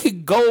mean, they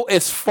could go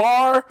as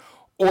far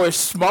or as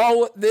small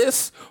with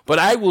this, but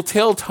I will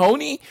tell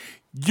Tony,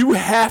 you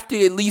have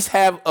to at least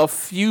have a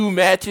few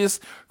matches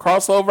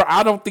crossover.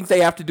 I don't think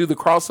they have to do the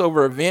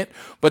crossover event,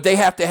 but they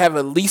have to have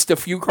at least a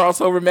few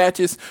crossover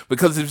matches,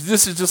 because if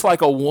this is just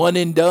like a one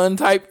and done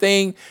type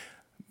thing,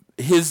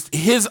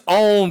 his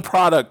own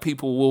product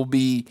people will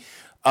be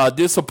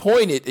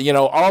disappointed.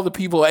 All the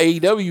people,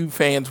 AEW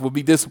fans, will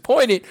be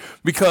disappointed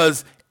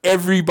because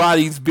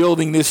everybody's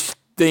building this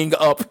thing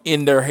up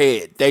in their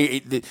head.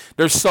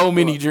 There's so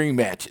many dream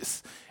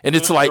matches, and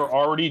it's they're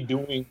already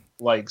doing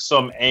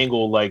some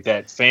angle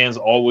that fans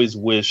always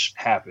wish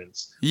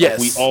happens. Yes,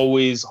 we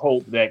always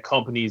hope that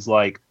companies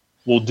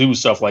will do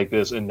stuff like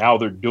this, and now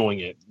they're doing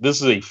it. This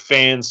is a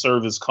fan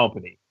service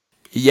company.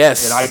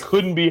 Yes, and I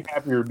couldn't be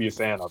happier to be a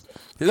fan of it.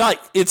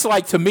 It's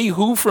to me,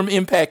 who from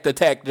Impact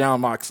attacked Jon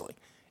Moxley?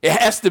 It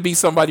has to be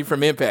somebody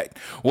from Impact.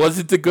 Was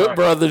it the Good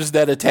Brothers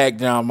that attacked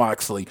Jon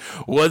Moxley?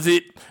 Was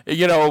it,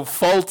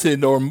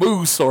 Fulton or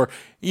Moose or,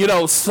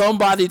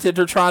 somebody that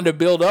they're trying to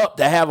build up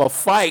to have a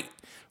fight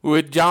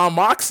with Jon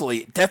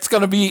Moxley? That's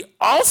going to be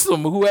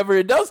awesome, whoever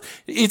it does.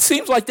 It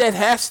seems like that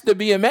has to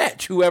be a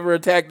match, whoever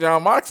attacked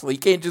Jon Moxley. He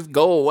can't just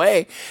go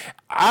away.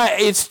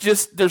 It's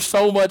just, there's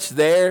so much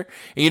there.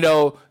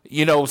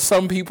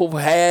 Some people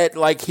had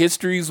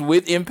histories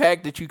with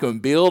Impact that you can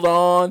build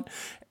on.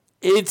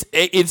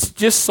 It's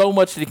just so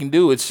much they can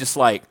do. It's just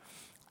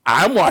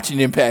I'm watching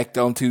Impact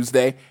on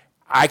Tuesday.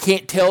 I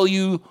can't tell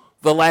you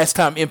the last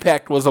time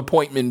Impact was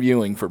appointment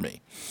viewing for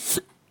me.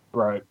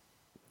 Right.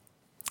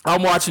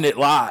 I'm watching it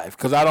live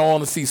because I don't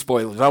want to see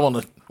spoilers. I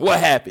want What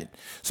happened?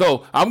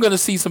 So I'm going to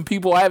see some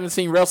people I haven't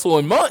seen wrestle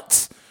in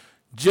months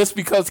just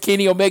because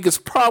Kenny Omega's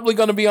probably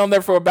going to be on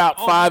there for about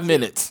 5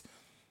 minutes.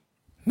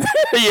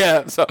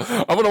 Yeah, so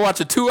I'm going to watch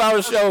a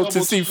 2-hour show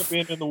to see.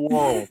 In the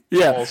world.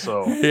 Yeah,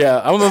 also.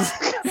 Yeah, I'm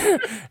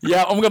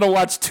going to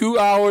watch 2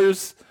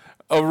 hours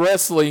of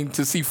wrestling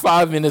to see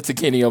 5 minutes of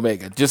Kenny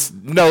Omega. Just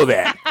know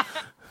that.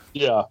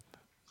 Yeah.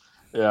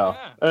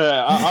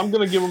 I'm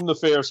gonna give him the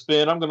fair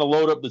spin. I'm gonna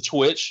load up the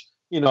Twitch.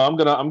 I'm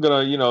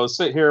gonna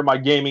sit here in my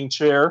gaming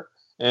chair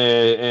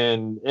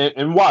and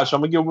watch. I'm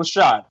gonna give him a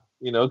shot.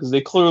 Because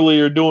they clearly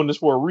are doing this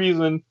for a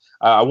reason.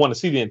 I want to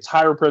see the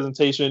entire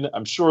presentation.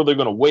 I'm sure they're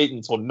gonna wait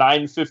until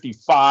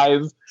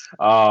 9:55.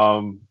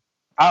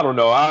 I don't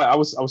know. I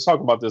was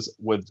talking about this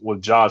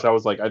with Josh. I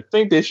was like, I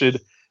think they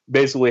should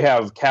basically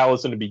have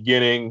Callis in the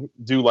beginning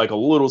do like a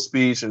little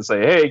speech and say,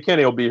 "Hey,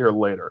 Kenny will be here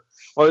later."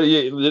 Well,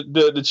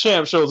 the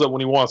champ shows up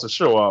when he wants to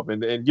show up,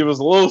 and give us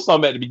a little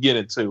something at the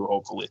beginning too,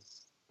 hopefully.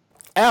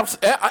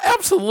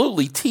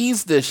 Absolutely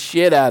tease the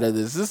shit out of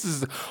this. This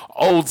is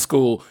old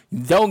school.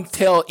 Don't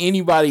tell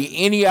anybody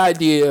any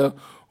idea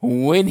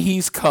when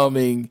he's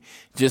coming.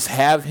 Just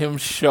have him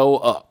show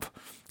up,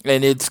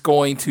 and it's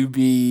going to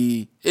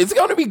be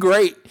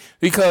great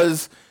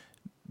because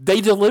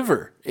they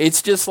deliver.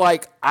 It's just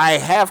like I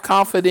have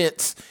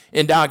confidence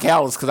in Don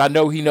Callis because I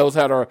know he knows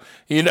how to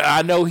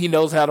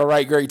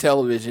write great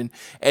television.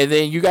 And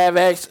then you have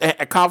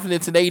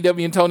confidence in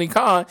AEW and Tony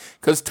Khan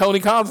because Tony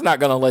Khan's not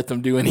going to let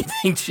them do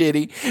anything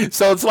shitty.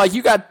 So it's like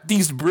you got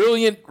these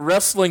brilliant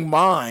wrestling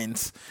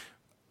minds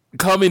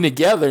coming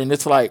together, and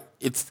it's like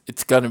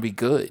it's going to be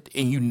good,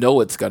 and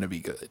it's going to be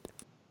good.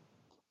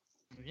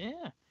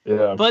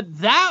 Yeah. But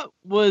that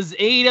was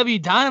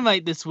AEW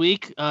Dynamite this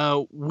week.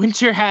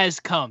 Winter has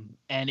come,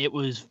 and it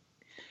was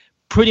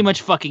pretty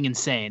much fucking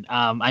insane.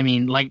 I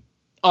mean, like,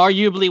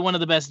 arguably one of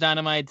the best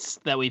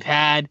Dynamites that we've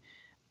had.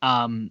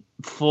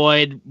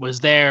 Floyd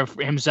was there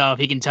for himself.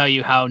 He can tell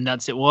you how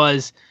nuts it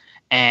was.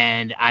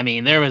 And, I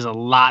mean, there was a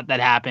lot that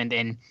happened.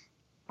 And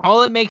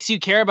all it makes you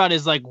care about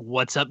is, like,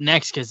 what's up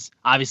next? Because,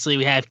 obviously,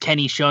 we have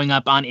Kenny showing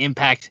up on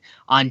Impact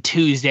on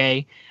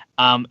Tuesday.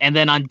 And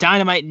then on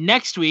Dynamite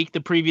next week, the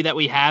preview that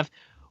we have,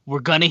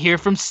 we're going to hear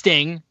from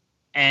Sting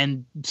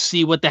and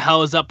see what the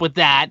hell is up with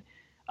that.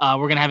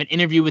 We're going to have an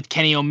interview with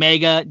Kenny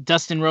Omega.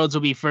 Dustin Rhodes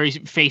will be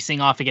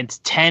facing off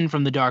against 10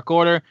 from the Dark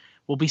Order.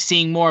 We'll be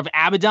seeing more of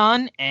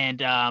Abaddon,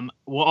 and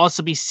we'll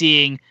also be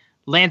seeing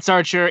Lance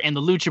Archer and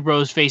the Lucha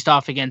Bros faced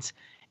off against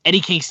Eddie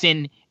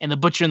Kingston and the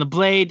Butcher and the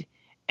Blade.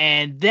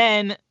 And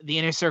then the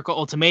Inner Circle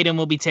Ultimatum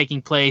will be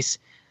taking place.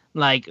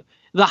 Like,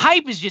 the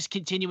hype is just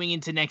continuing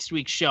into next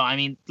week's show. I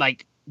mean,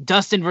 like,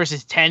 Dustin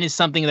versus 10 is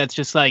something that's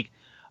just like,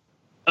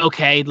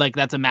 okay, like,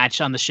 that's a match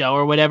on the show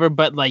or whatever.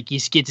 But, like, you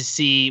get to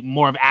see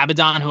more of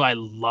Abaddon, who I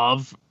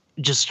love,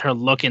 just her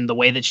look and the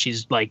way that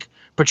she's, like,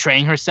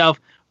 portraying herself.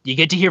 You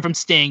get to hear from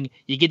Sting.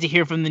 You get to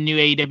hear from the new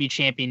AEW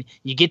champion.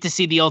 You get to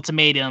see the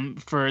ultimatum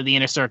for the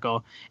Inner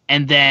Circle.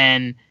 And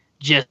then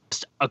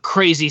just a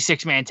crazy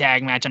 6-man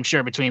tag match, I'm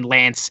sure, between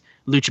Lance,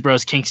 Lucha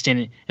Bros,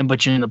 Kingston, and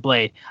Butcher and the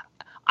Blade.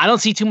 I don't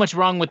see too much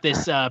wrong with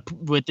this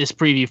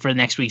preview for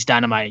next week's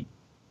Dynamite.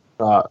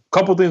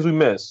 Couple things we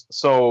missed.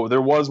 So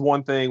there was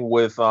one thing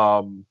with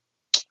I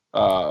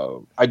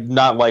did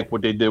not like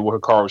what they did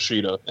with Hikaru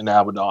Shida and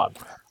Abaddon.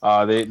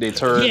 They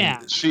turned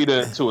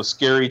Shida into a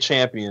scary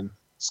champion.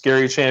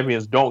 Scary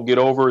champions don't get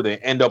over. They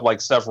end up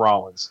like Seth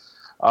Rollins.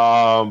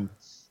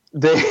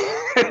 They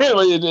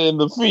and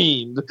the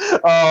Fiend.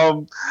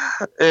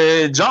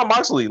 And Jon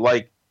Moxley,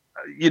 like,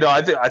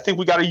 I think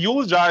we got to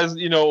eulogize,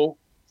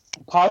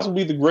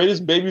 possibly the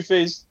greatest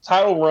babyface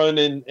title run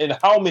in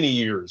how many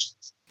years?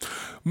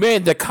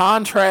 Man, the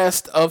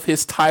contrast of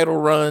his title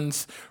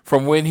runs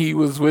from when he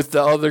was with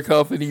the other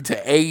company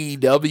to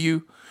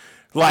AEW,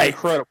 like,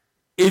 incredible.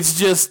 It's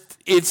just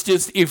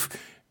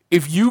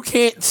if you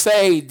can't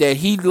say that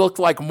he looked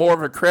like more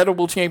of a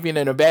credible champion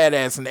and a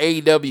badass in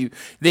AEW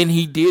than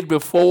he did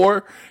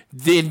before,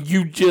 then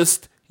you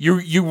just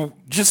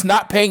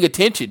not paying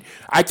attention.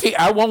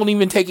 I won't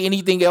even take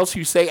anything else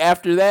you say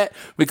after that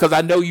because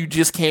I know you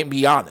just can't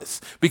be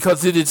honest.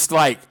 Because it is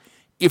like,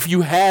 if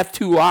you have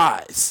two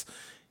eyes,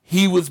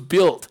 he was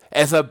built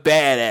as a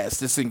badass,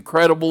 this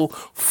incredible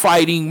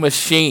fighting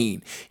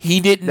machine.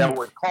 He didn't that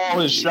would call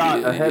his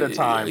shot ahead of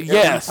time.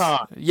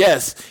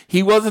 Yes.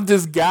 He wasn't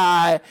this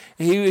guy.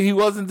 He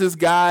wasn't this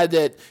guy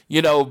that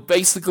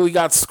basically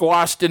got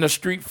squashed in a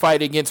street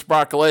fight against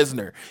Brock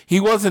Lesnar. He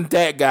wasn't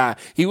that guy.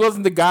 He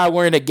wasn't the guy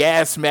wearing a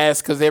gas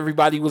mask because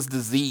everybody was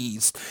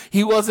diseased.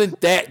 He wasn't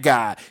that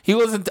guy. He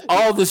wasn't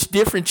all the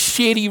different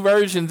shitty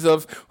versions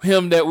of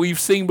him that we've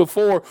seen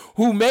before.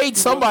 Who made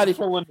somebody.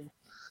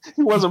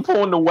 He wasn't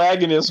pulling the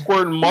wagon and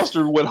squirting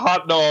mustard with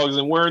hot dogs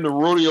and wearing the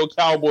rodeo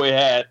cowboy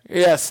hat.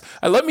 Yes.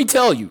 Let me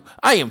tell you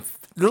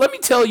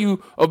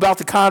about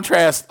the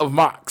contrast of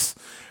Mox.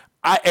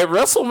 At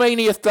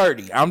WrestleMania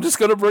 30, I'm just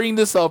going to bring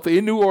this up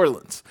in New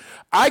Orleans.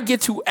 I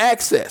get to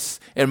access,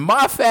 and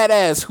my fat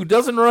ass, who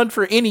doesn't run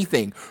for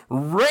anything,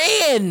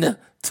 ran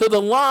to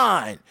the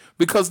line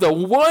because the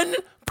one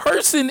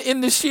person in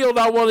the Shield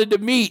I wanted to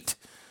meet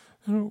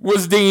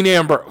was Dean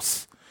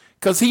Ambrose.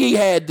 Because he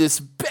had this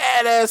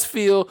badass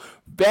feel,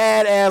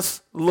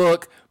 badass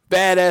look,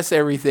 badass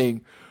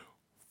everything.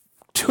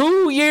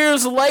 2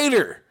 years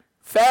later,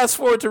 fast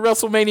forward to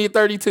WrestleMania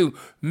 32,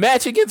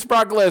 match against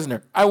Brock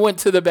Lesnar, I went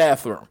to the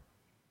bathroom.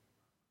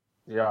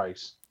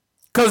 Yikes.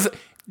 Because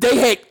they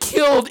had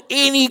killed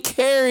any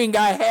caring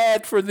I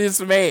had for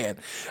this man.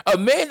 A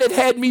man that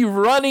had me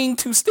running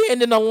to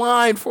stand in a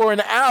line for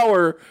an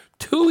hour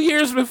 2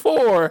 years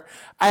before,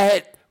 I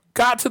had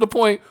got to the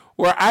point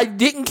where I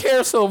didn't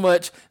care so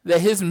much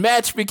that his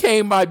match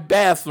became my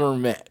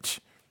bathroom match.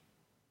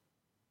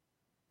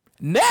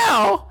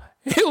 Now,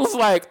 it was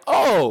like,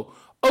 oh,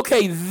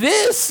 okay,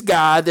 this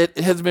guy that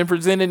has been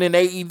presented in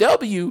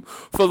AEW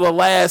for the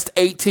last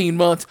 18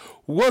 months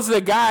was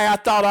the guy I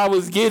thought I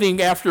was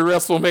getting after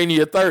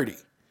WrestleMania 30.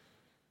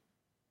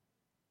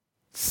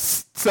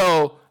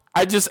 So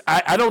I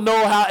don't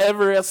know how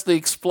ever else to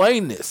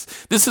explain this.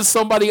 This is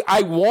somebody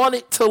I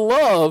wanted to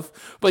love,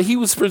 but he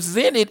was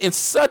presented in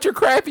such a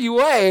crappy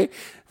way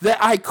that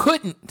I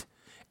couldn't.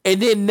 And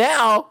then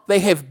now they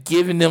have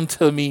given them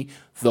to me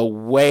the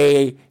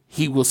way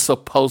he was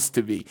supposed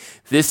to be.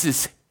 This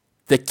is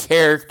the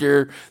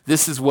character.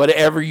 This is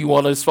whatever you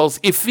want to suppose.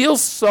 It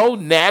feels so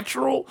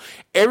natural.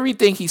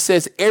 Everything he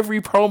says,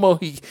 every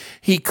promo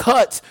he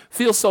cuts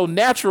feels so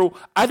natural.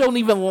 I don't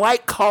even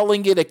like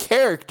calling it a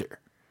character.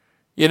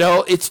 You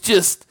know, it's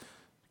just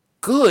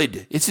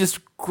good. It's just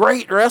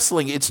great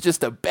wrestling. It's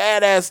just a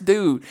badass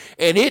dude.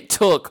 And it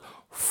took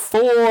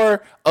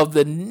 4 of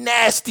the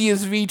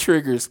nastiest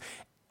V-triggers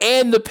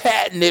and the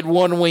patented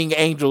one-wing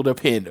angel to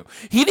pin him.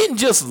 He didn't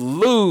just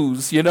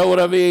lose, you know what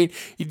I mean?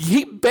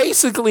 He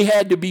basically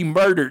had to be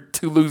murdered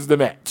to lose the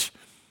match.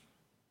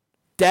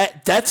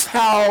 That's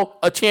how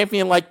a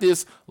champion like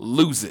this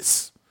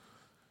loses.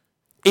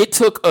 It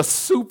took a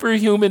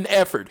superhuman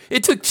effort.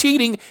 It took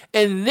cheating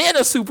and then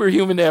a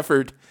superhuman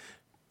effort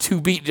to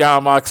beat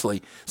Jon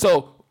Moxley.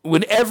 So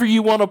whenever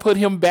you want to put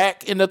him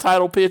back in the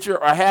title picture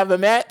or have a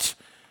match,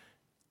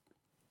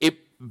 it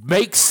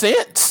makes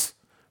sense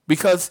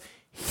because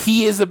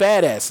he is a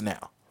badass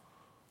now.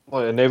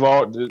 Well, and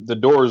the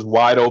door is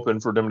wide open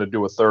for them to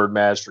do a third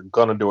match. They're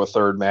gonna do a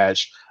third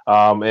match,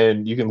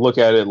 and you can look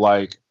at it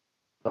like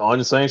the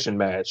unsanctioned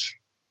match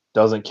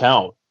doesn't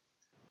count.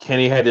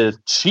 Kenny had to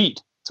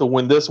cheat to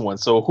win this one,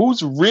 so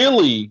who's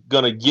really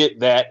gonna get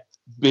that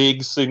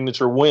big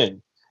signature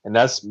win? And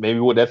that's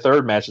maybe what that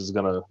third match is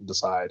gonna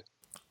decide.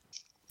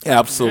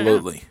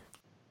 Absolutely.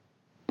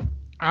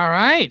 All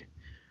right.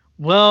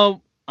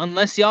 Well,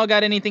 unless y'all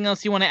got anything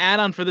else you want to add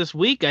on for this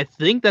week, I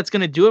think that's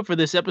going to do it for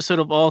this episode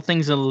of All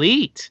Things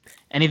Elite.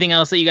 Anything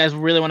else that you guys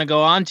really want to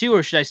go on to,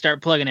 or should I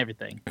start plugging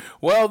everything?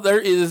 Well, there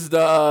is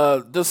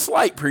the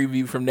slight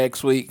preview from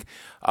next week.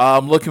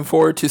 I'm looking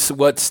forward to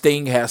what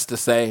Sting has to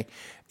say.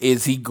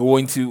 Is he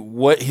going to,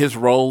 what his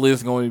role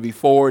is going to be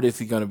forward? Is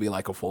he going to be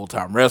like a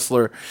full-time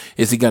wrestler?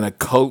 Is he going to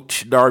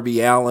coach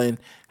Darby Allin?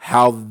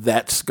 How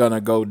that's going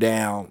to go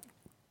down?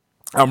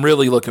 I'm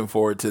really looking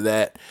forward to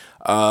that.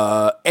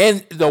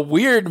 And the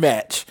weird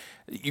match.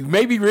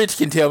 Maybe Rich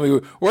can tell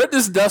me, where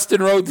does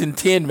Dustin Rhodes and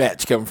 10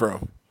 match come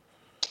from?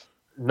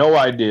 No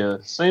idea.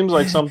 Seems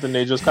like something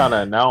they just kind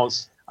of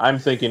announced. I'm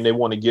thinking they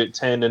want to get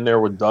 10 in there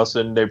with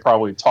Dustin. They're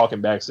probably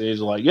talking backstage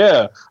like,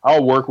 yeah,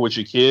 I'll work with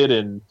your kid.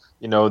 And,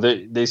 you know,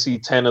 they see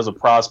 10 as a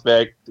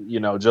prospect,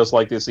 you know, just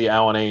like they see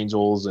Alan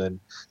Angels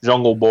and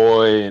Jungle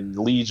Boy and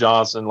Lee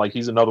Johnson. Like,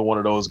 he's another one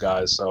of those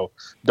guys. So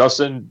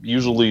Dustin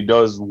usually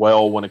does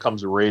well when it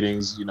comes to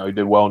ratings. You know, he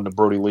did well in the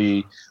Brody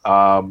Lee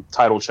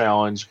title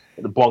challenge.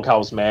 The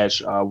bunkhouse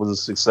match was a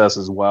success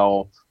as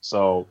well.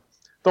 So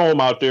throw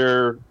him out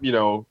there, you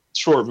know,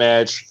 short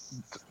match.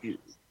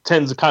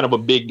 10's kind of a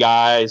big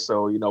guy,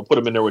 so, you know, put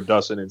him in there with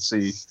Dustin and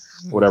see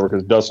whatever,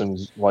 because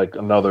Dustin's like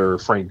another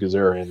Frank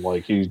Kazarian.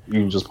 Like, you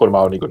can just put him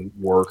out and he can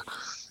work,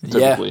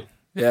 typically.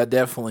 Yeah,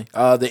 definitely.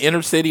 The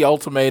Inner City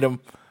Ultimatum,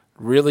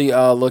 really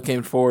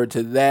looking forward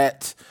to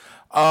that.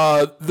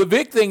 The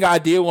big thing I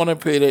did want to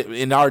put it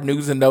in our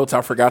news and notes,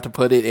 I forgot to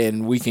put it,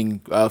 and we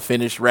can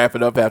wrap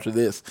it up after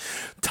this.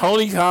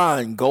 Tony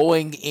Khan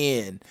going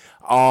in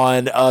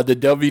on the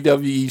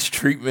WWE's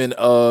treatment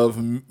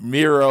of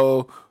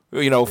Miro,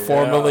 you know,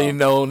 formerly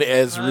known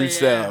as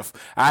Rusev.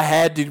 Yeah. I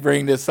had to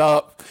bring this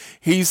up.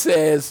 He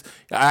says,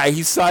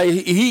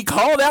 he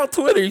called out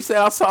Twitter. He said,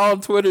 I saw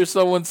on Twitter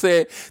someone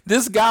said,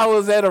 this guy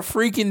was at a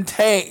freaking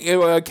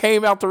tank.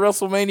 Came out to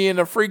WrestleMania in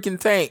a freaking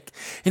tank.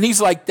 And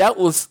he's like, that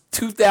was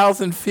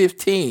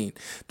 2015.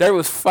 That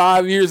was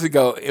 5 years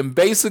ago. And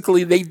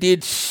basically they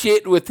did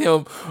shit with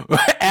him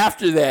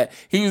after that.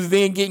 He was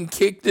then getting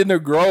kicked in the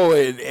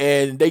groin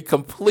and they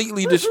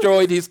completely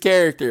destroyed his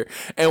character.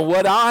 And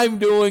what I'm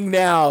doing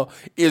now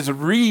is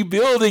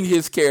rebuilding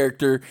his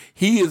character.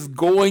 He is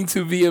going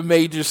to be a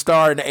major star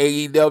in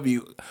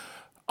AEW.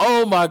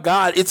 Oh my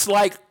God. It's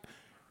like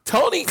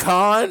Tony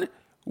Khan,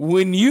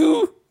 when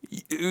you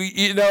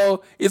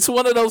know, it's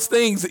one of those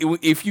things.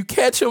 If you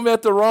catch him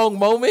at the wrong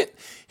moment,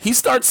 he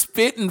starts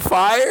spitting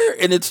fire,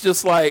 and it's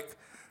just like,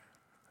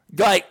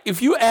 Like,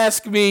 if you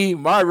ask me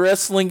my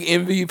wrestling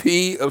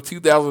MVP of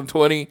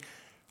 2020,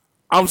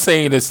 I'm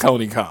saying it's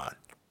Tony Khan.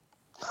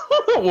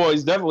 Well,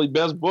 he's definitely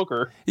best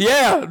booker.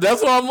 Yeah,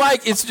 that's what I'm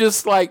like. It's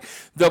just like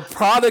the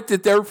product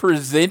that they're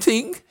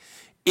presenting,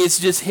 it's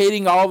just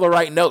hitting all the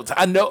right notes.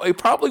 I know it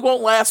probably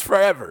won't last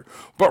forever,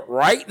 but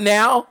right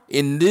now,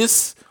 in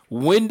this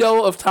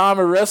window of time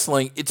of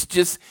wrestling, it's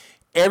just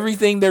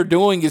everything they're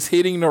doing is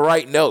hitting the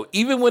right note.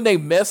 Even when they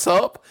mess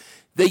up,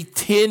 they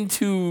tend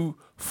to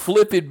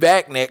flip it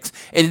back next.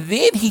 And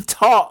then he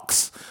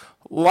talks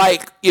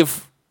like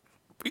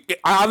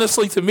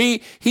honestly, to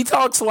me, he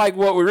talks like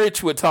what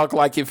Rich would talk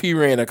like if he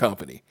ran a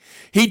company.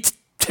 He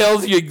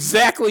tells you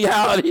exactly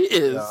how it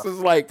is. Yeah.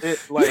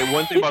 It's like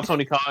one thing about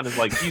Tony Khan is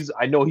like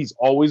I know he's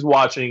always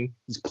watching.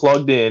 He's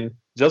plugged in,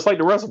 just like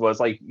the rest of us.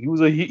 Like he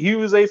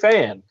was a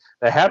fan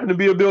that happened to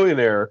be a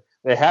billionaire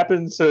that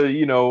happened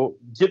to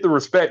get the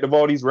respect of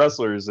all these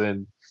wrestlers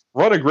and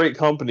run a great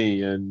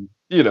company. And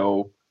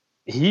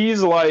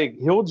he's like,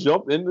 he'll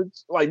jump in.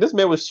 Like, this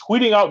man was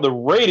tweeting out the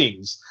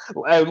ratings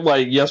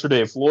like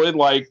yesterday, Floyd,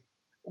 like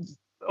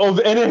of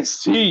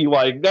NXT.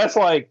 Like, that's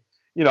like,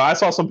 I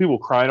saw some people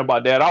crying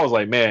about that. I was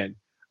like, man,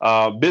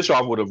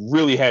 Bischoff would have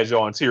really had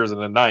y'all in tears in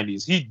the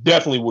 90s. He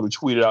definitely would have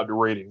tweeted out the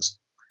ratings.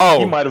 Oh,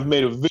 he might have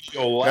made a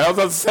video. I was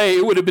going to say,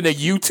 it would have been a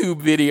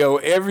YouTube video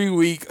every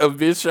week of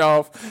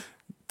Bischoff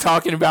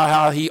talking about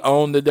how he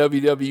owned the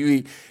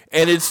WWE.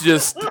 And it's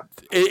just, and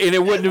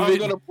it wouldn't have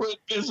been. I'm going to put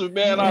this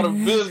man out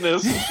of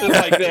business, shit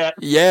like that.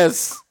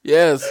 Yes.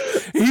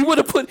 He would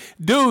have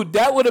dude,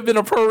 that would have been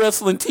a pro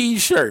wrestling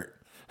t-shirt.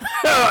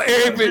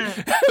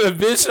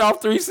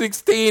 Bischoff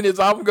 316 is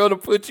I'm going to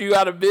put you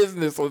out of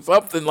business or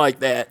something like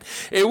that.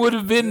 It would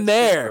have been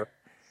there.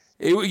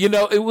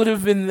 It would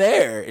have been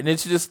there, and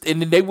it's just,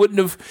 and they wouldn't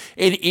have.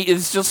 And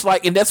it's just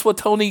like, and that's what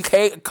Tony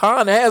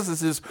Khan has, is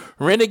this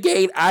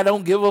renegade, I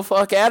don't give a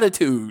fuck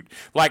attitude.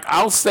 Like,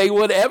 I'll say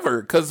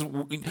whatever, because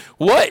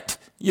what?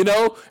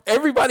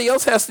 Everybody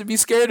else has to be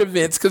scared of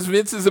Vince because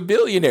Vince is a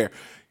billionaire.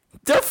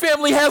 Their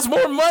family has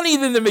more money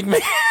than the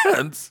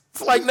McMahons.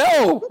 It's like,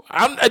 no,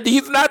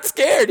 he's not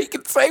scared. He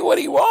can say what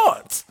he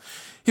wants.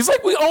 He's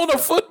like, we own a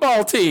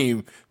football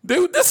team.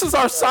 Dude, this is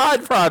our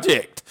side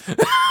project.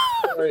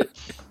 Right.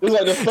 It's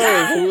like the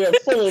third, but we have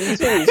Fulham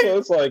too. So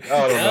it's like,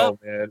 I don't know,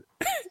 man.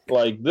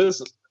 Like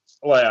this,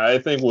 like I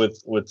think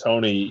with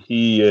Tony,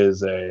 he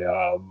is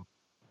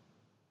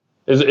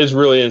it's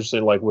really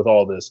interesting. Like with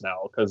all this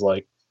now, because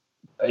like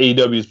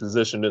AEW's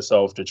positioned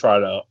itself to try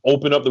to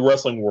open up the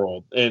wrestling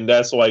world, and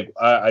that's like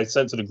I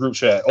sent to the group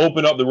chat,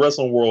 open up the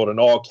wrestling world in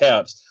all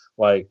caps.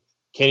 Like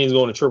Kenny's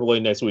going to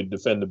AAA next week to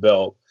defend the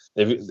belt.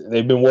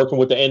 They've been working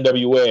with the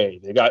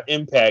NWA. They got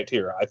Impact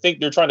here. I think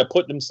they're trying to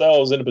put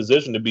themselves in a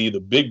position to be the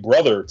big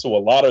brother to a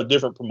lot of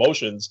different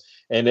promotions.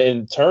 And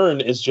in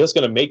turn, it's just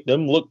going to make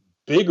them look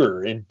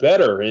bigger and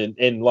better.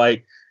 And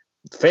like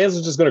fans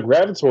are just going to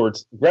gravitate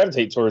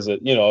towards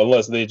it,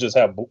 unless they just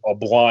have a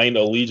blind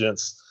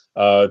allegiance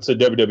to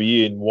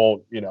WWE and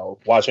won't,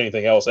 watch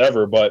anything else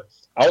ever. But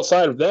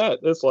outside of that,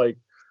 it's like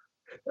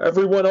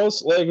everyone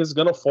else like is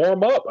going to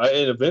form up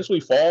and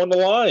eventually fall in the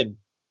line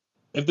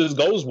if this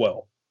goes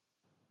well.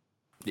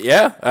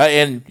 Yeah,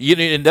 and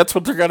that's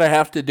what they're gonna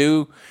have to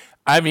do.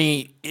 I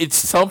mean, it's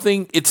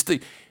something.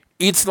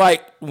 It's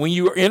like when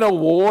you're in a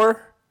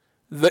war,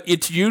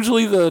 it's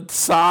usually the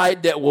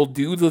side that will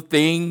do the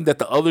thing that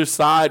the other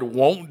side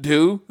won't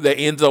do that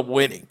ends up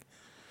winning.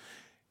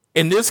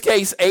 In this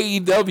case,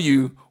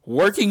 AEW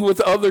working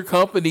with other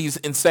companies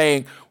and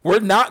saying, we're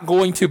not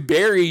going to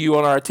bury you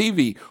on our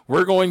TV.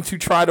 We're going to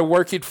try to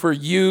work it for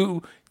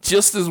you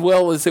just as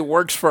well as it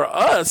works for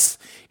us,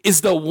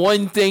 is the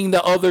one thing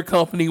the other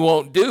company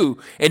won't do.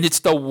 And it's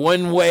the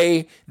one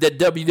way that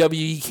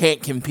WWE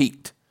can't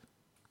compete.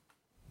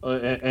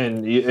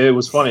 And it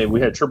was funny. We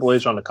had Triple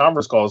H on the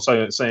conference call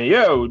saying,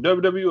 yo,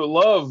 WWE would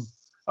love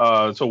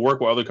to work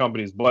with other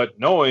companies, but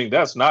knowing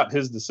that's not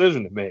his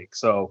decision to make.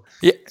 So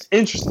yeah. It's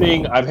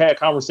interesting. I've had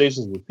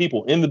conversations with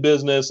people in the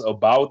business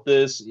about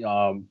this.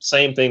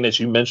 Same thing that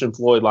you mentioned,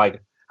 Floyd,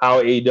 like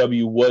how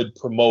AEW would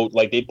promote,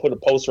 like they put a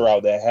poster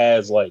out that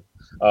has like,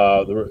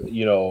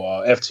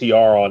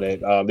 FTR on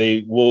it.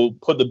 They will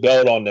put the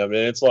belt on them.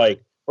 And it's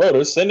like, bro,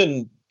 they're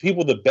sending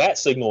people the bat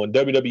signal in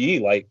WWE.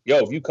 Like, yo,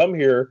 if you come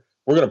here,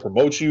 we're going to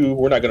promote you.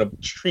 We're not going to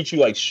treat you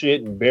like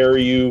shit and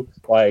bury you.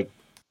 Like,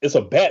 it's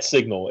a bat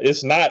signal.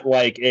 It's not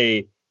like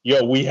we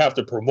have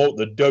to promote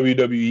the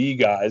WWE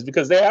guys,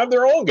 because they have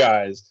their own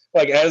guys.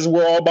 Like, as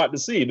we're all about to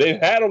see, they've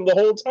had them the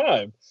whole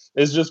time.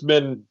 It's just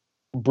been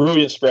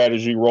brilliant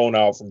strategy rolling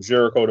out from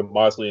Jericho to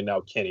Moxley and now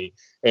Kenny.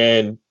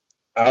 And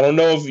I don't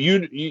know if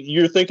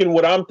you're thinking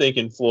what I'm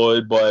thinking,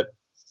 Floyd, but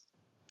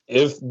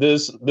if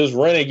this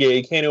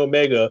renegade Kenny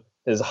Omega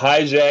has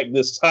hijacked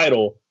this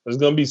title, there's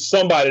going to be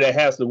somebody that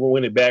has to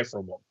win it back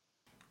from him.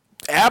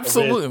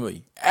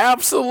 Absolutely.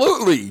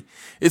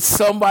 It's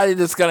somebody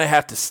that's going to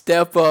have to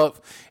step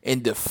up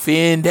and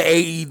defend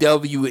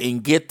AEW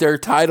and get their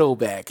title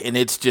back. And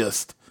it's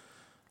just,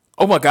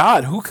 oh my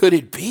God, who could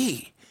it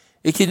be?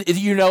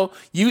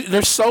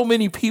 There's so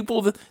many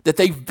people that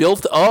they've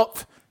built up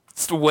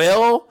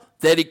well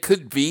that it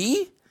could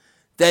be,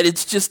 that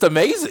it's just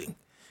amazing.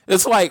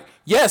 It's like,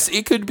 yes,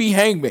 it could be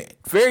Hangman.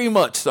 Very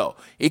much so.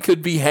 It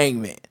could be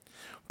Hangman.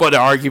 But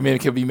an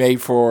argument can be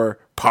made for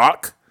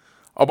Pac.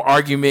 An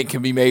argument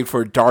can be made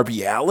for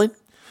Darby Allin. An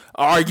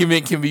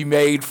argument can be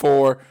made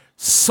for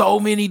so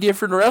many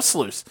different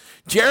wrestlers.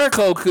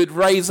 Jericho could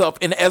raise up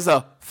and as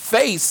a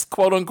face,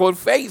 quote unquote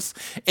face,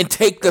 and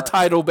take the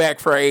title back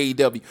for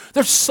AEW.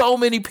 There's so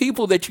many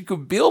people that you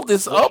could build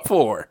this up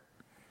for.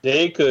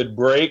 They could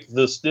break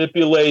the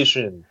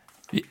stipulation.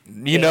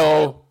 You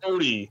know,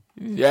 Cody,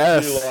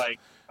 yes. Like,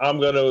 I'm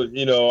gonna,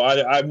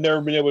 I've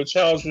never been able to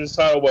challenge for this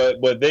title,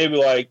 but they'd be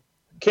like,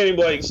 Kenny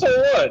be like, so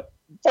what?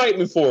 Fight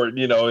me for it,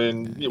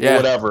 and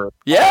whatever.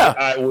 Yeah,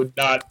 I would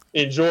not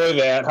enjoy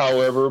that,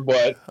 however,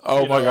 but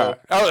oh my god,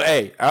 oh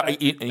hey,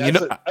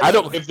 I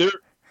don't. If they're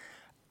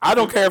I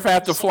don't care if I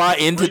have to fly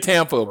into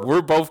Tampa.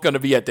 We're both going to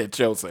be at that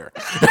show, sir.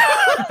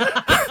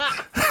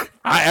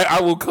 I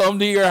will come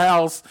to your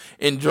house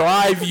and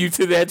drive you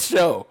to that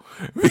show.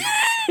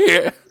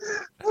 Yeah.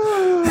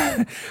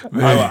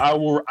 I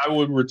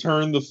would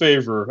return the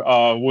favor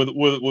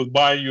with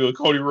buying you a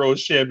Cody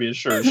Rhodes champion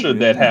shirt should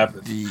that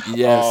happen.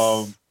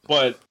 Yes.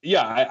 But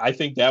yeah, I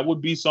think that would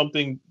be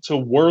something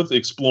worth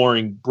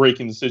exploring,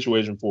 breaking the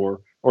situation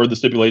for, or the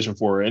stipulation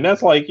for. And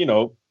that's like,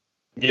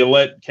 you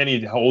let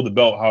Kenny hold the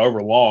belt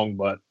however long,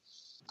 but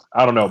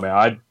I don't know,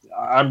 man.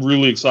 I'm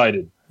really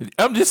excited.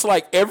 I'm just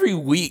like every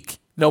week,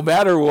 no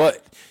matter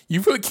what,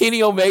 you put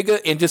Kenny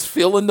Omega and just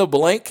fill in the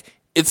blank,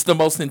 it's the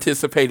most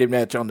anticipated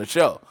match on the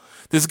show.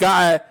 This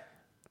guy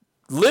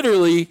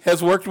literally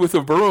has worked with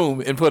a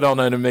broom and put on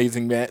an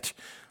amazing match.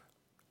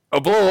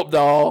 A blow-up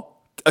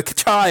doll, a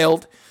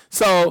child.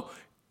 So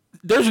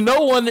there's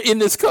no one in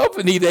this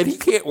company that he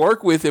can't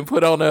work with and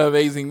put on an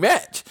amazing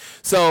match.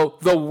 So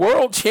the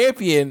world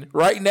champion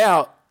right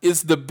now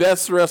is the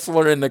best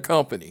wrestler in the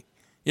company.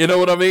 You know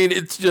what I mean?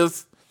 It's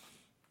just,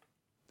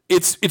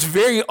 it's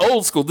very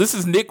old school. This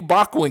is Nick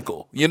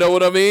Bockwinkel. You know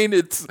what I mean?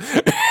 It's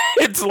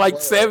like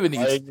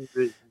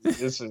 70s.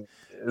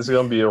 It's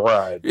going to be a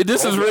ride.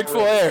 This is Ric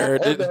Flair.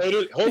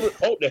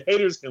 Hope the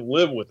haters can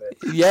live with it.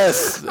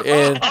 Yes.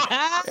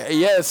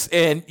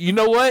 And you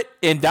know what?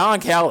 And Don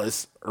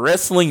Callis,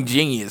 wrestling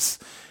genius,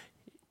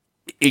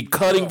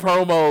 cutting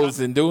promos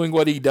and doing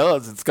what he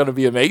does, it's going to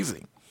be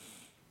amazing.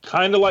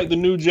 Kind of like the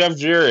new Jeff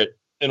Jarrett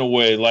in a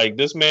way. Like,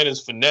 this man has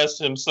finessed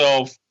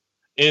himself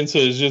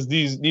into just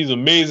these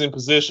amazing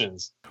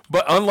positions.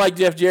 But unlike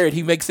Jeff Jarrett,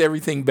 he makes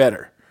everything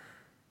better.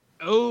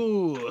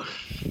 Oh,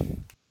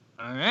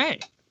 all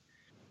right.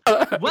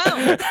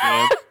 Well,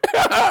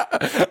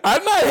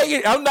 I'm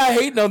not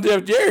hating on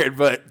Jeff Jarrett,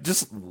 but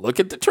just look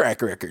at the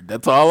track record.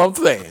 That's all I'm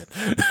saying.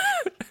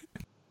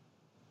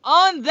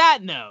 On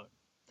that note,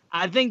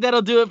 I think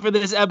that'll do it for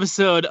this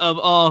episode of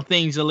All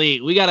Things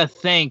Elite. We got to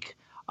thank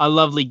our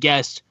lovely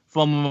guest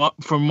from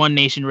One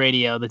Nation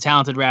Radio, the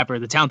talented rapper,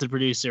 the talented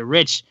producer,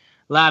 Rich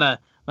Latta.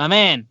 My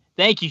man,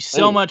 thank you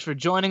so much for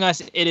joining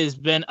us. It has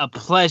been a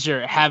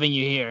pleasure having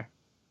you here.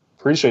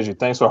 Appreciate you.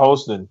 Thanks for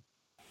hosting.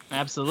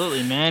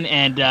 Absolutely, man.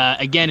 And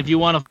again, if you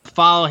want to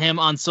follow him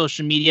on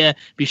social media,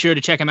 be sure to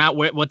check him out.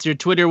 What's your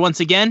Twitter once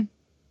again?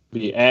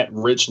 Be at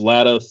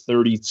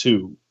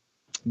RichLatta32.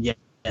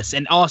 Yes,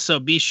 and also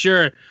be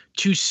sure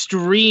to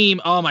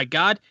stream. Oh my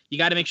God, you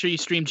got to make sure you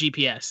stream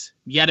GPS.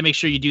 You got to make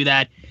sure you do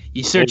that.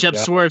 You search up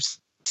Swerve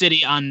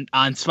City on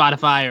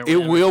Spotify or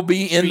whatever. It will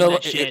be in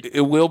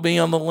it will be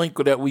on the link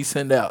that we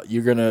send out.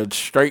 You're gonna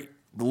straight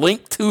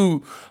link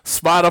to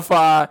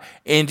Spotify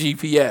and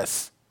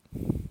GPS.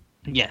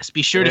 Yes,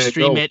 be sure to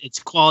stream it. It's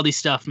quality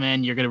stuff,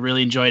 man. You're going to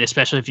really enjoy it,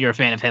 especially if you're a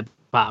fan of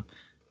hip-hop.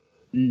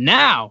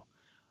 Now,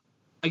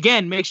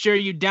 again, make sure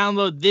you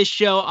download this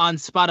show on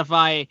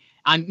Spotify.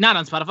 Not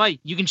on Spotify.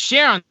 You can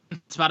share on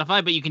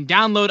Spotify, but you can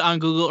download on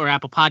Google or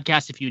Apple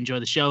Podcasts if you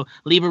enjoy the show.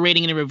 Leave a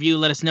rating and a review.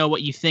 Let us know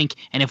what you think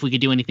and if we could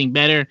do anything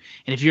better.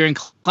 And if you're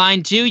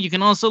inclined to, you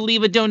can also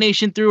leave a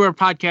donation through our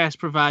podcast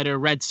provider,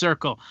 Red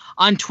Circle.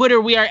 On Twitter,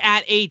 we are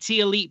at AT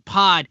Elite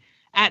Pod.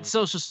 At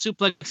Social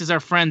Suplex is our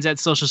friends at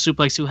Social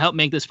Suplex who help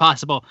make this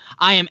possible.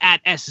 I am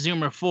at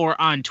SZoomer4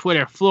 on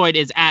Twitter. Floyd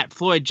is at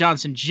Floyd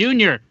Johnson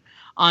Jr.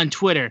 on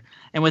Twitter.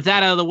 And with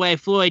that out of the way,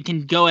 Floyd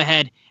can go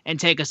ahead and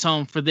take us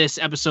home for this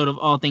episode of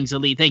All Things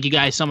Elite. Thank you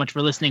guys so much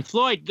for listening.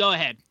 Floyd, go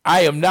ahead.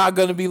 I am not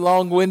going to be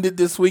long-winded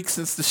this week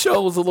since the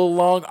show was a little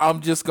long.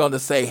 I'm just going to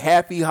say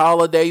happy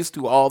holidays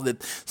to all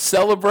that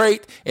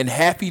celebrate and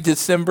happy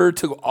December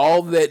to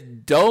all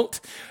that don't.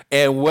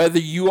 And whether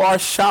you are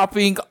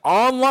shopping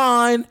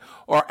online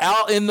or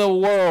out in the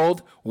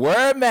world,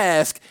 wear a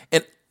mask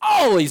and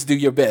always do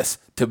your best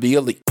to be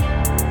elite.